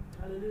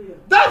 Hallelujah.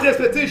 That's the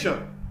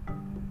expectation.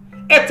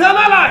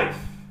 Eternal life,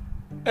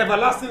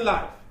 everlasting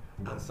life,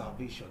 and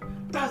salvation.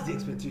 That's the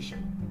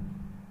expectation.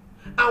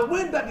 And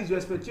when that is your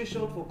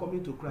expectation for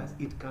coming to Christ,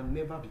 it can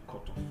never be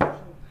cut off.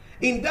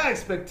 In that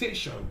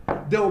expectation,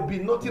 there will be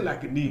nothing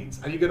like needs.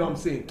 And you get what I'm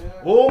saying?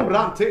 Oh,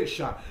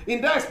 Rantesha.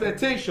 In that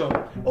expectation,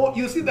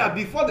 you see that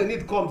before the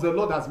need comes, the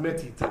Lord has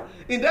met it.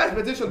 In that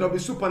expectation, there will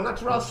be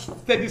supernatural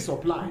steady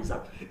supplies.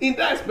 In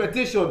that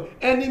expectation,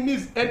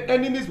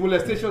 enemies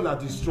molestations are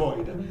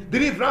destroyed.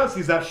 Deliverance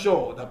is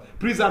assured.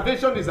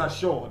 Preservation is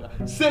assured.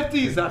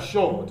 Safety is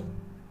assured.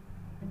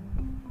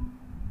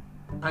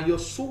 And your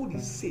soul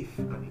is safe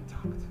and intact.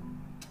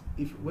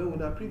 When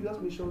on our previous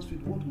missions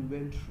field, what we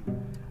went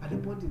through, at the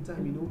point in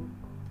time,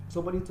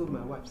 somebody told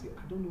my wife, say,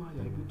 I don't know how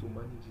you're able to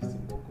manage this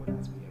thing, but God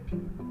has been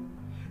helping you.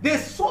 They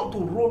sought to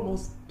run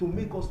us to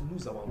make us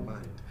lose our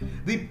mind.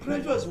 The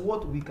pressure is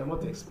what we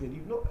cannot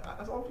explain.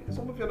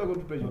 Some of you are not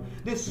going to pressure.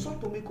 They sought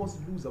to make us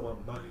lose our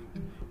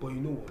mind. But you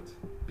know what?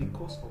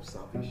 Because of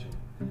salvation,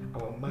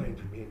 our mind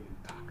remains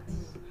intact.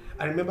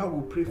 I remember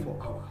we'll pray for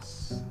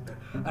hours.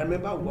 I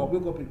remember I'll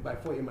wake up by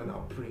 4 a.m. and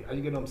I'll pray. Are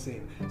you get what I'm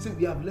saying? See,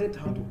 we have learned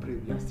how to pray.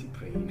 We are still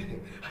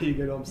praying. Are you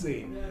get what I'm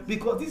saying?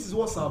 Because this is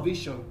what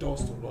salvation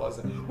does to us.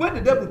 When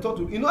the devil thought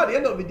to, at the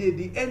end of the day,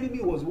 the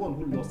enemy was one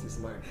who lost his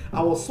mind.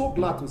 I was so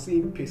glad to see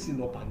him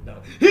pacing up and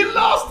down. He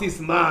lost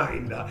his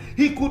mind.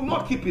 He could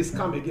not keep his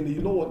calm again.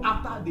 You know what?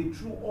 After they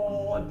threw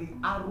all the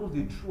arrows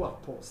they threw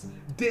at us,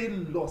 they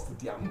lost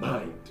their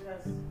mind.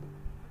 Yes.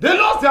 They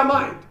lost their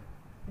mind.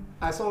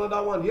 I saw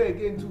another one here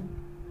again too.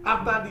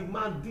 After the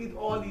man did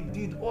all he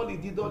did.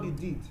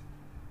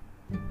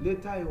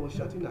 Later he was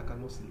shouting, I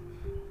cannot sleep.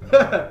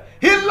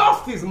 He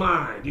lost his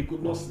mind. He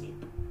could not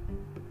sleep.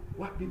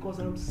 Why? Because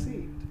I'm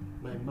saved.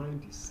 My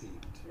mind is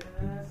saved.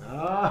 Yes.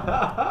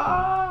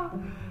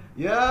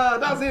 Yeah,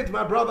 that's it,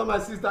 my brother, my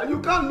sister. You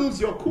can't lose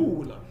your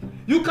cool.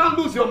 You can't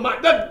lose your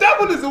mind. The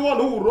devil is the one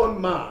who will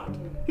run mad.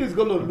 He's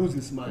going to lose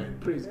his mind.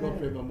 Praise God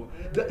forevermore.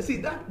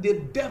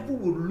 The devil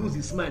will lose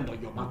his mind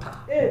on your matter.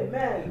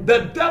 Amen.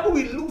 The devil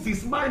will lose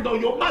his mind on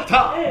your matter.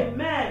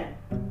 Amen.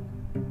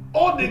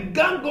 All the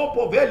gang up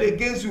of hell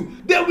against you,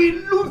 they will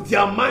lose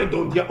their mind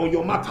on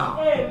your matter.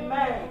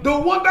 Amen. They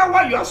wonder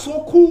why you are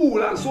so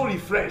cool and so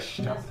refreshed.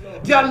 Yes,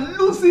 they are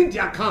losing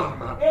their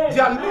calm. Amen. They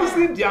are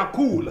losing their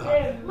cool.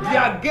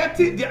 Amen.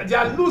 They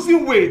are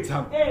losing weight.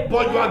 Amen.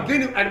 But you are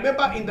gaining. I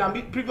remember in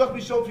the previous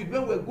mission field,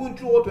 when we were going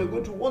through what we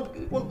were going through,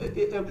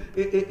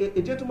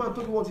 a gentleman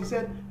told me once, he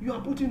said, you are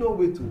putting on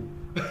weight too.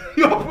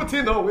 You are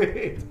putting on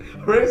weight.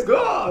 Praise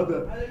God.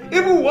 Hallelujah.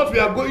 Even what we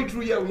are going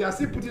through here, we are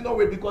still putting on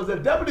weight because the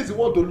devil is the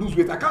one to lose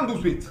weight. I can't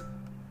lose weight.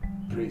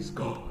 Praise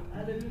God.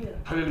 Hallelujah.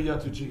 Hallelujah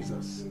to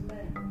Jesus.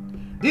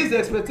 Amen. This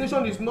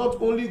expectation is not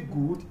only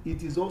good,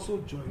 it is also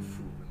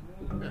joyful.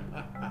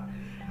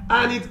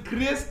 And it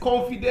creates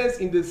confidence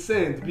in the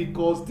saint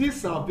because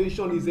this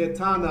salvation is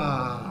eternal.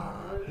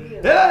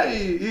 Hallelujah. Hey,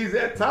 is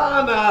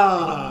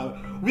eternal.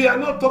 We are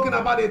not talking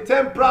about a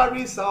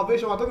temporary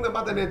salvation. We're talking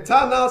about an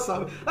eternal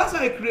salvation. That's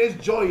why it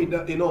creates joy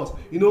in us.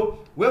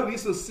 When we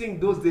used to sing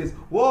those days,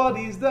 what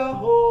is the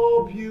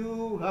hope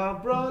you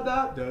have,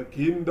 brother? The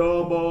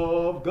kingdom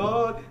of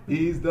God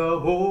is the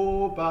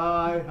hope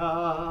I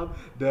have.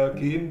 The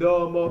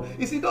kingdom of...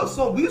 You see, those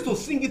songs, we used to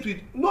sing it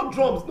with no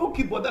drums, no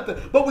keyboard,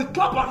 but we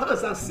clap our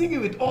hands and sing it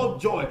with all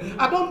joy.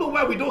 I don't know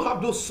why we don't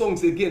have those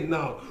songs again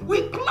now.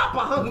 We clap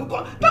our hands.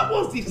 That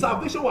was the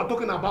salvation we're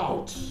talking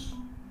about.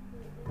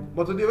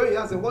 But today when you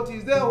ask them, what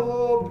is the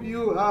hope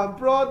you have,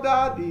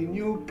 brother? The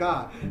new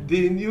car,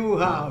 the new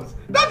house.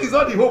 That is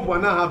all the hope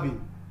we're now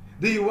having.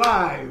 The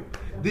wife,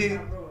 the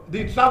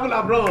travel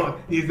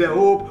abroad is the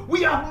hope.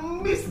 We have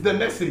missed the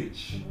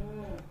message.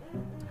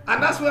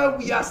 And that's why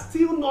we are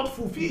still not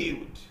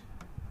fulfilled.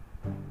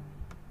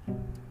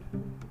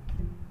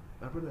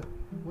 My brother,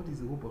 what is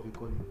the hope of a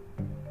calling?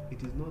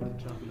 It is not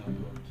the travel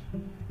abroad.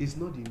 It's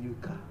not the new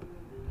car.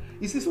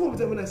 You see, some of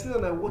the time when I sit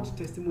and I watch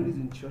testimonies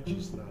in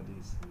churches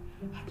nowadays,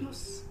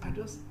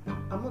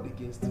 I'm not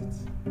against it.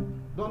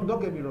 Don't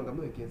get me wrong, I'm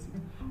not against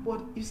it.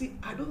 But you see,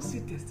 I don't see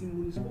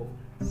testimonies of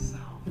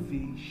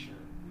salvation.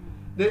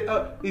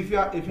 If you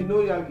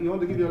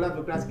want to give your life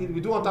to Christ,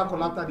 we don't want to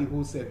call after the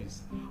whole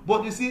service.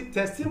 But you see,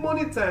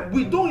 testimony time,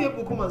 we don't hear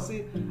people come and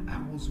say, I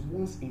was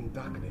once in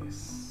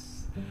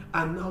darkness,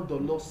 and now the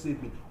Lord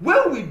saved me.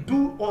 When we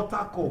do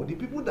altar call, the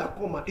people that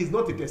come is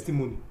not a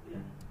testimony.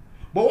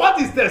 But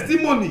what is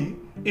testimony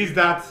is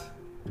that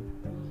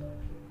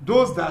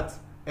those that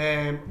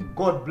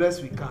God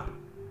bless with car,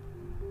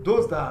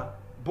 those that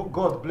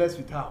God bless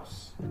with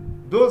house,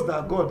 those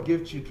that God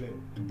gave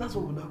children, that's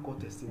what we now call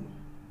testimony.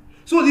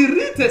 So the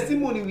real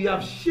testimony, we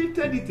have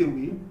shifted it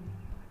away and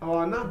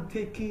are now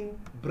taking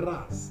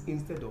brass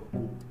instead of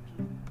gold.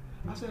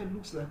 That's why it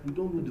looks like we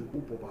don't know the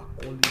hope of our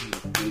calling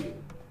again.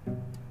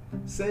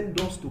 Send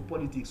us to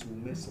politics, we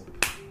mess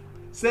up.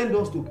 Send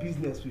us to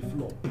business, we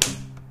flop.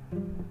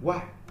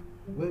 Why?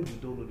 When we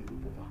don't know the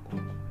hope of our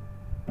calling.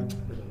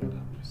 May the Lord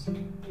have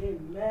mercy.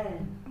 Amen.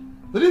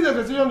 So this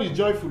expectation is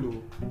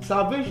joyful.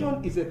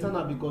 Salvation is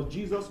eternal because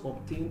Jesus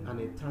obtained an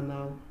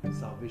eternal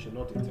salvation,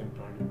 not a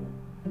temporary one.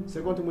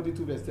 2 Timothy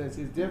 2 verse 10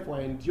 says, therefore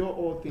I endure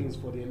all things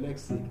for the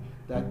elect's sake,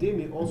 that they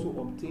may also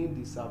obtain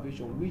the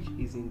salvation which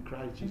is in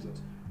Christ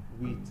Jesus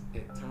with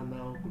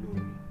eternal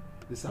glory.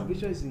 The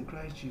salvation is in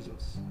Christ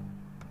Jesus.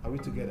 Are we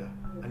together?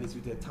 And it's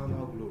with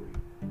eternal glory.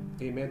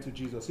 Amen to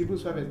Jesus.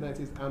 Hebrews 5 verse 9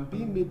 says, and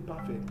being made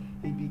perfect,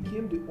 he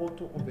became the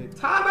author of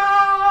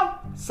eternal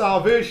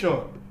salvation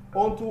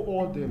unto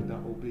all them that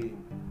obey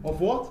him. Of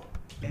what?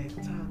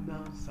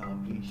 Eternal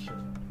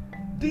salvation.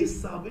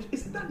 This salvation,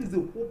 that is the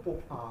hope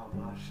of our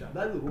Marsha.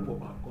 That is the hope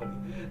of our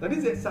calling. That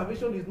this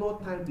salvation is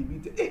not time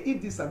limited.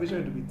 If this salvation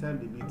is to be time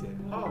limited,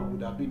 how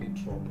would have been in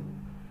trouble?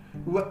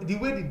 The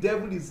way the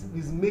devil is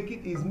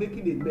making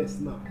a mess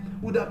now,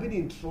 would have been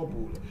in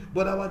trouble.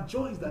 But our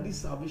joy is that this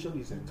salvation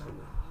is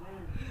eternal.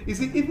 You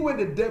see, even when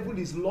the devil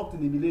is locked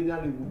in the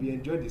millennium, he will be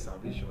enjoying the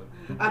salvation.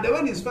 And then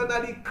when he's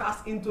finally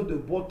cast into the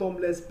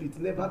bottomless pit,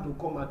 never to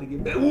come out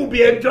again, they will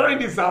be enjoying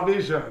the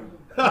salvation.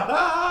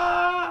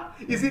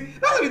 You see,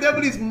 that's why the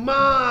devil is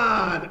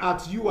mad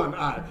at you and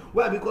I.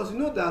 Why? Because you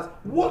know that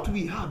what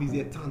we have is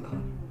eternal.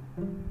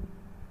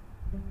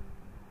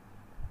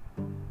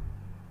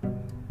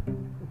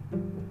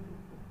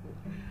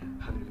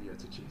 Hallelujah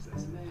to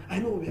Jesus. I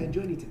know we're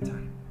enjoying it in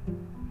time.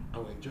 I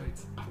will enjoy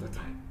it after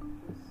time.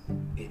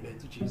 Amen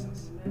to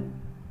Jesus.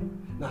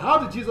 Now, how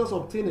did Jesus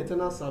obtain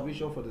eternal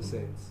salvation for the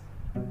saints?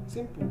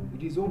 Simple,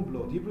 with his own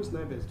blood. Hebrews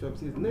 9 verse 12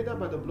 says, neither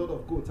by the blood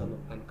of goats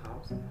and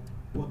cows,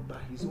 but by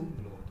his own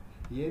blood.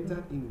 He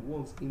entered in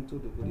once into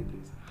the holy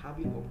place,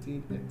 having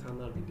obtained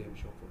eternal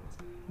redemption for us.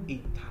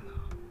 Eternal.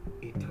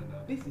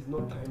 This is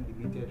not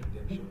time-limited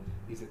redemption.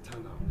 It's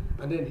eternal.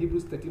 And then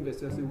Hebrews 13 verse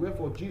 12 says,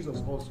 wherefore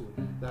Jesus also,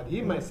 that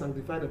he might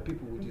sanctify the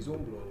people with his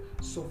own blood,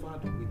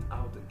 suffered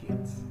without the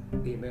gates.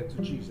 Amen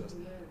to Jesus.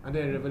 And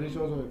then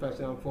Revelation 1 verse 5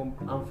 says,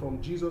 and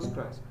from Jesus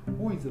Christ,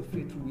 who is the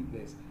faithful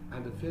witness,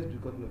 and the first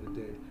begotten of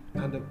the dead,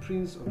 and the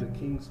prince of the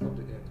kings of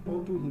the earth,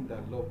 unto him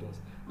that loved us,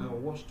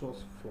 and washed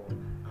us from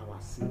our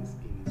sins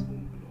in his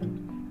own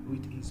blood.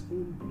 With his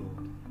own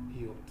blood,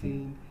 he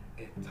obtained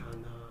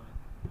eternal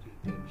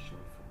redemption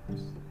for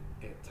us.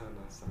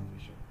 Eternal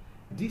salvation.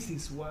 This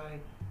is why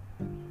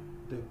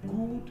the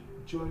good,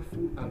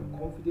 joyful, and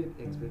confident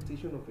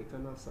expectation of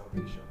eternal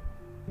salvation.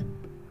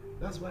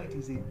 That's why it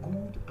is a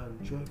good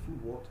and joyful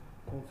what?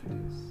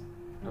 Confidence.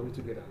 Are we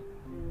together?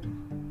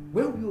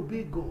 When we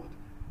obey God,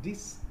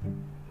 this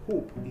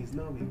hope is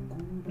now a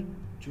good,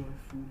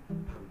 joyful,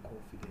 and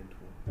confident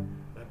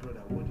one. My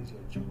brother, what is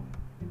your joy?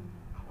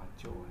 Our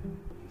joy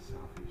is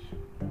salvation.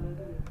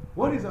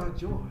 What is our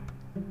joy?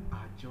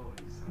 Our joy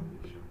is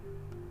salvation.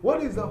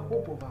 What is the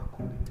hope of our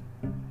calling?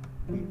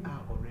 We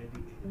are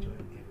already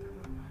enjoying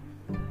eternal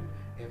life,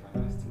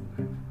 everlasting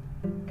life.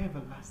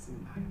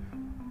 Everlasting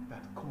life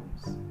that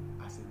comes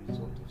as a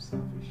result of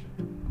salvation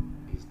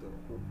is the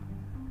hope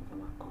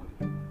of our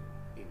calling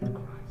in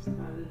Christ.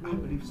 I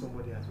believe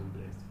somebody has been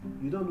blessed.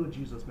 You don't know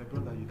Jesus, my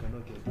brother, you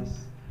cannot get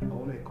this. I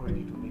want to encourage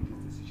you to make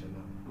this decision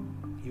now.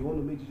 You want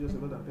to make Jesus a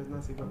Lord and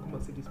personal Savior, come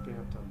and say this prayer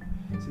after me.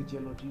 Say,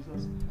 dear Lord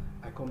Jesus,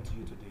 I come to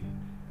you today.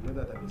 I know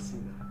that I'm a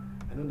sinner.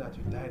 I know that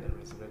you died and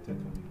resurrected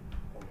for me.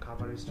 On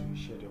Calvary's tree, you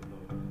shed your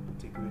blood to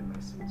take away my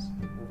sins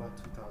over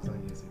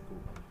 2,000 years ago.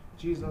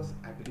 Jesus,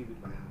 I believe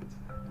with my heart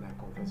and I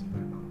confess with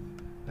my mouth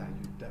that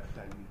you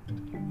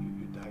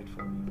died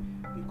for me.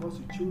 Because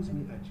you chose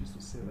me, I choose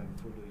to serve and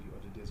follow you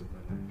all the days of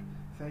my life.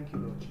 Thank you,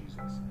 Lord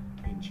Jesus,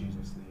 in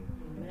Jesus' name.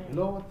 Amen.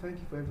 Lord, thank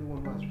you for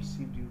everyone who has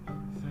received you.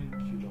 Thank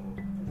you,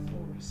 Lord, for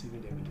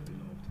receiving them in the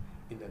beloved.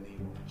 In the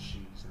name of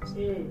Jesus.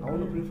 Amen. I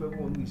want to pray for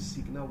everyone who is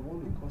sick. Now,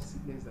 want to cause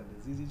sickness and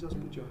diseases. Just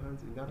put your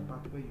hands in that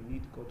part where you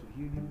need God to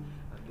heal you,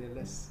 and then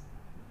let's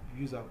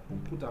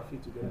put our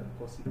faith together and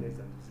cause sickness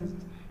and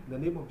diseases. In the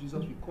name of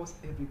Jesus, we cause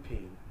every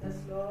pain, yes,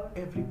 Lord.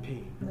 Every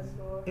pain, yes,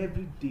 Lord.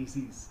 Every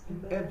disease,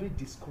 Amen. Every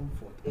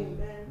discomfort.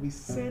 Amen. We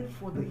send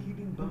for the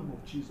healing balm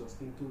of Jesus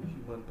into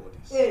human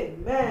bodies.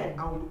 Amen.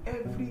 And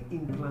every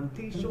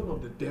implantation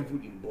of the devil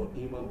in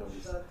human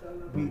bodies,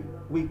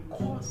 we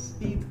cause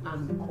it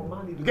and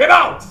command it to get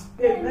out.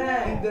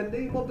 Amen. In the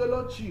name of the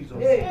Lord Jesus.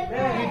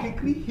 Amen. We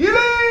decree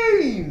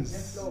healings.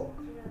 Yes, Lord.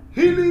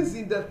 Healings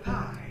in the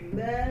thigh.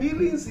 Amen.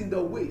 Healings in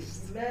the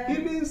waist. Amen.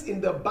 Healings in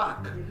the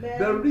back. Amen.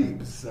 The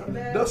ribs.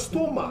 Amen. The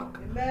stomach.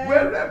 Amen.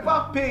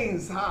 Wherever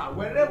pains are,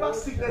 wherever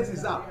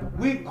sicknesses are,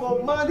 we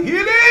command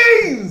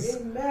healings.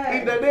 Amen.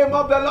 In the name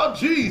of the Lord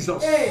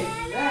Jesus.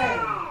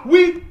 Amen.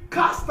 We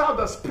cast out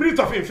the spirit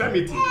of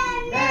infirmity.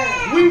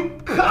 Amen. We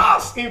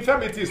cast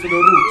infirmities to the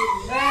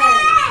root.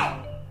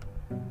 Amen.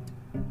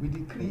 We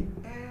decree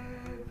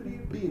every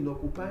being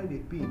occupying a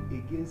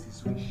being against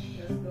his wish.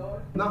 Yes,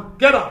 Lord. Now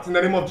get out in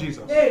the name of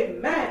Jesus.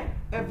 Amen.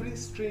 Every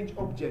strange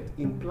object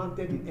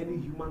implanted in any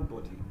human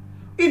body,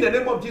 in the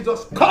name of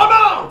Jesus, come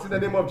out in the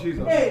name of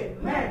Jesus.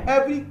 Amen.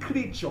 Every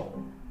creature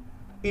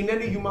in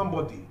any human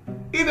body,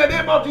 in the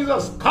name of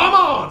Jesus, come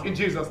out in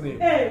Jesus'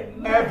 name.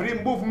 Amen.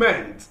 Every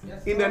movement,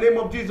 yes, in the name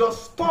of Jesus,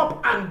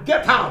 stop and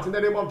get out in the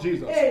name of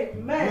Jesus.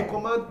 Amen. We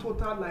command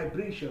total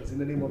libations in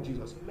the name of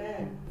Jesus.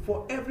 Amen.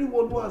 For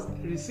everyone who has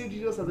received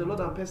Jesus as the Lord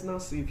and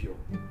personal Savior,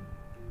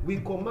 we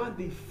command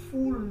the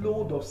full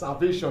load of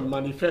salvation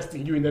manifest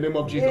in you in the name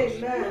of Jesus.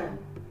 Amen.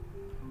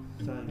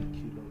 Thank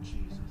you, Lord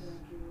Jesus.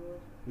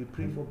 We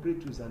pray for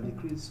breakthroughs and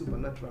decree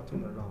supernatural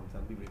turnarounds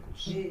and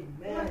miracles.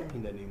 Amen.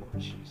 In the name of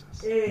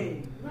Jesus.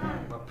 Amen.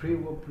 I pray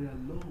one prayer,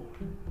 Lord,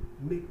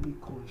 make me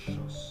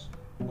conscious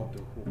of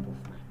the hope of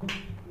my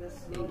calling.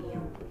 Yes, In Lord.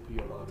 you, open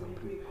your mouth and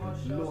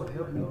pray. Lord,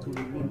 help me to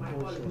remain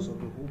conscious of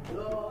the hope of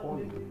your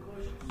calling.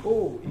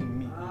 Oh, in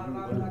me, in you,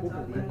 of the hope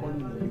of my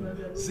calling in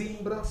you.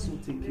 Zimbra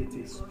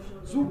suteketes.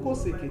 Zuko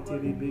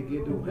seketere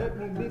begedo. Help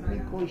me, make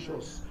me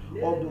conscious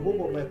of the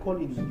hope of my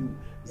calling in you.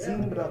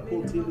 Zimbra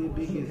kotele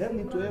bege. Help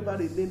me to ever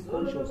remain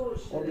conscious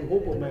of the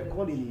hope of my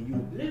calling in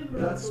you.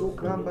 Raso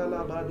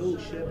krambala bado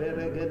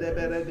sheberegede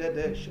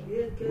beregedesh.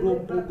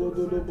 Rompo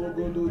godolo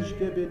bogodo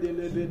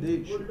shkebedele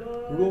bedesh.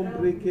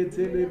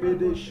 Rombreketele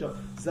bedesh.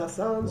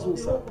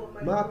 Zasanzusa.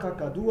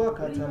 Makakadua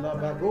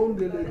katalaba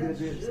gondele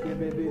gede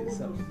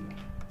skebedesa.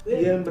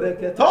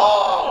 Yembreketo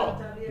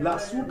la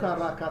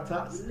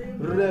sukarakatas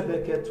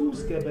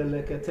rebeketus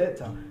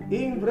kebeleketeta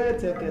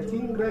ingrete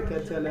ketingre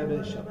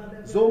ketelebesha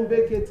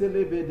zombe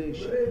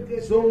ketelebedesha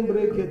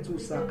zombre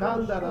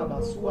ketusakanda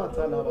rabasua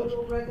talabash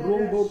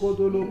rombo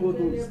godolo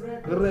godus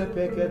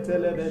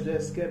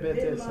repeketelebedes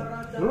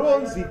kebetesa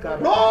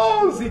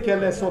ronzi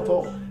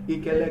kelesoto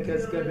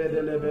ikelekes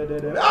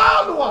kebedele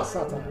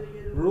alwasata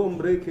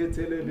rombre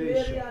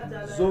ketelebesha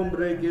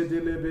zombre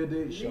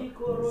gedelebedesha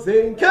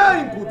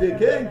zenken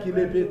kudekenki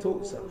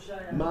lebetosa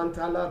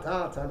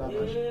mantalata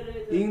talabash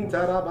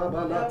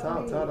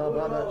intarababalata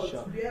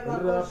tarabadasha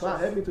Rafa,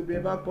 help me to be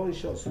ever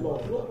conscious,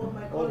 Lord,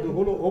 of the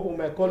whole hope of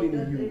my calling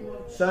in you.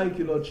 Thank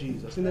you, Lord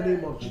Jesus. In the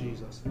name of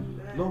Jesus.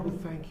 Lord, we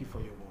thank you for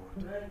your word.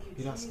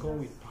 It has come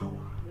with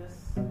power.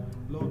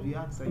 Lord, we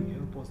ask that you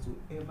help us to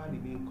ever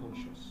remain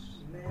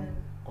conscious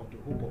of the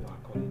hope of our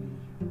calling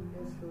in you,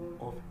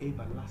 of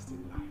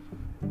everlasting life,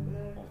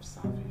 of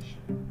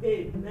salvation.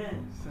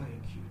 Amen.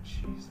 Thank you,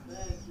 Jesus.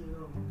 Thank you,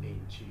 Lord. In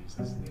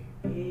Jesus' name.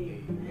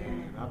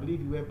 Amen. I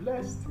believe you were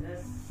blessed.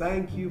 Yes.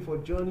 Thank you for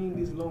joining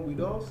this long with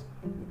us.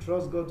 We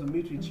trust God to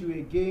meet with you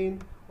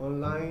again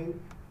online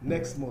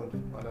next month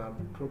on our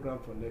program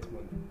for next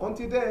month.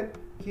 Until then,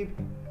 keep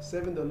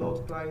serving the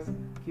Lord Christ.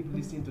 Keep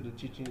listening to the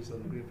teachings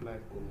on Grace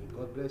Life Komi.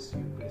 God bless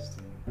you. Grace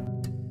to you.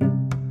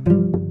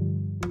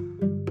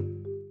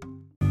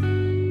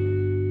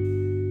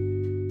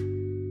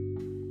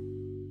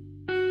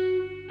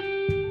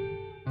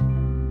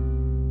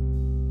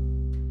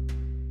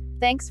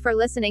 Thanks for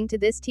listening to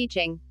this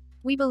teaching.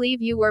 We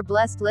believe you were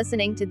blessed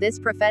listening to this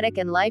prophetic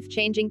and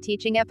life-changing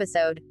teaching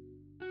episode.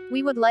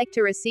 We would like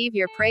to receive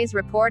your praise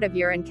report of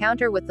your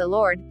encounter with the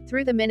Lord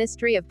through the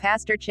ministry of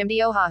Pastor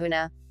Chimdi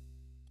Ohahuna.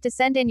 To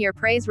send in your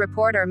praise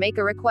report or make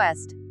a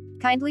request,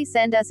 kindly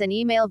send us an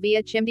email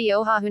via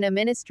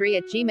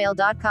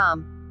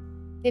chimdiohahunaministry@gmail.com.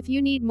 If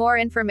you need more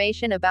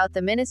information about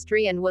the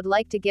ministry and would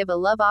like to give a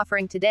love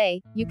offering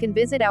today, you can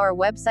visit our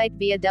website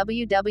via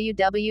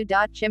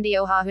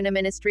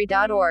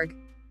www.chimdiohahunaministry.org.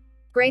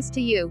 Grace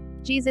to you.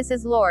 Jesus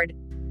is Lord.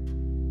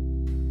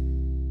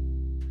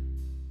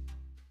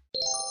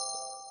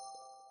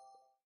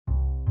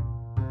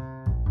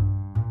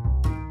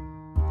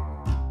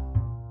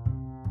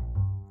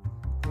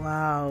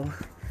 Wow.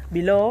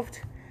 Beloved,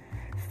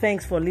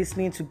 thanks for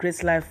listening to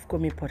Grace Life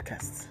Komi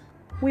podcast.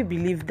 We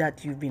believe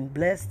that you've been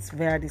blessed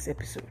via this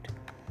episode.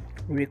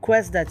 We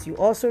request that you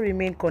also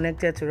remain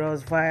connected to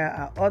us via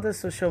our other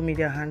social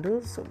media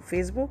handles on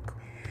Facebook,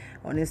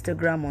 on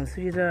Instagram, on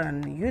Twitter,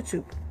 and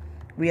YouTube.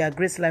 We are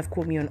Grace Life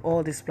Komi on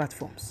all these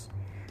platforms.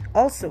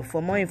 Also, for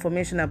more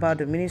information about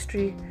the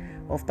ministry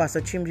of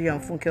Pastor Chimdi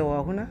and Funke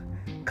Ohahuna,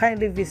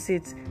 kindly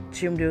visit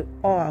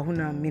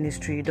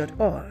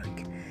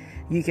chimdiohahunaministry.org.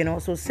 You can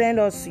also send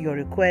us your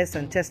requests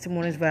and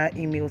testimonies via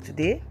email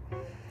today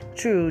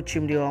through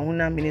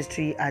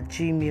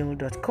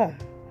chimdiohahunaministry@gmail.com.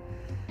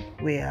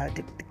 We are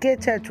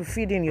dedicated to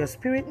feeding your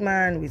spirit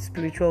man with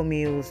spiritual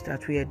meals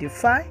that will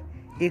edify,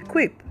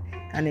 equip,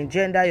 and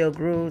engender your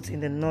growth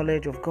in the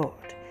knowledge of God.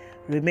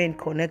 Remain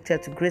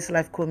connected to Grace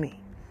Life Komi.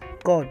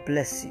 God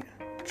bless you.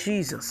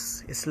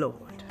 Jesus is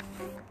Lord.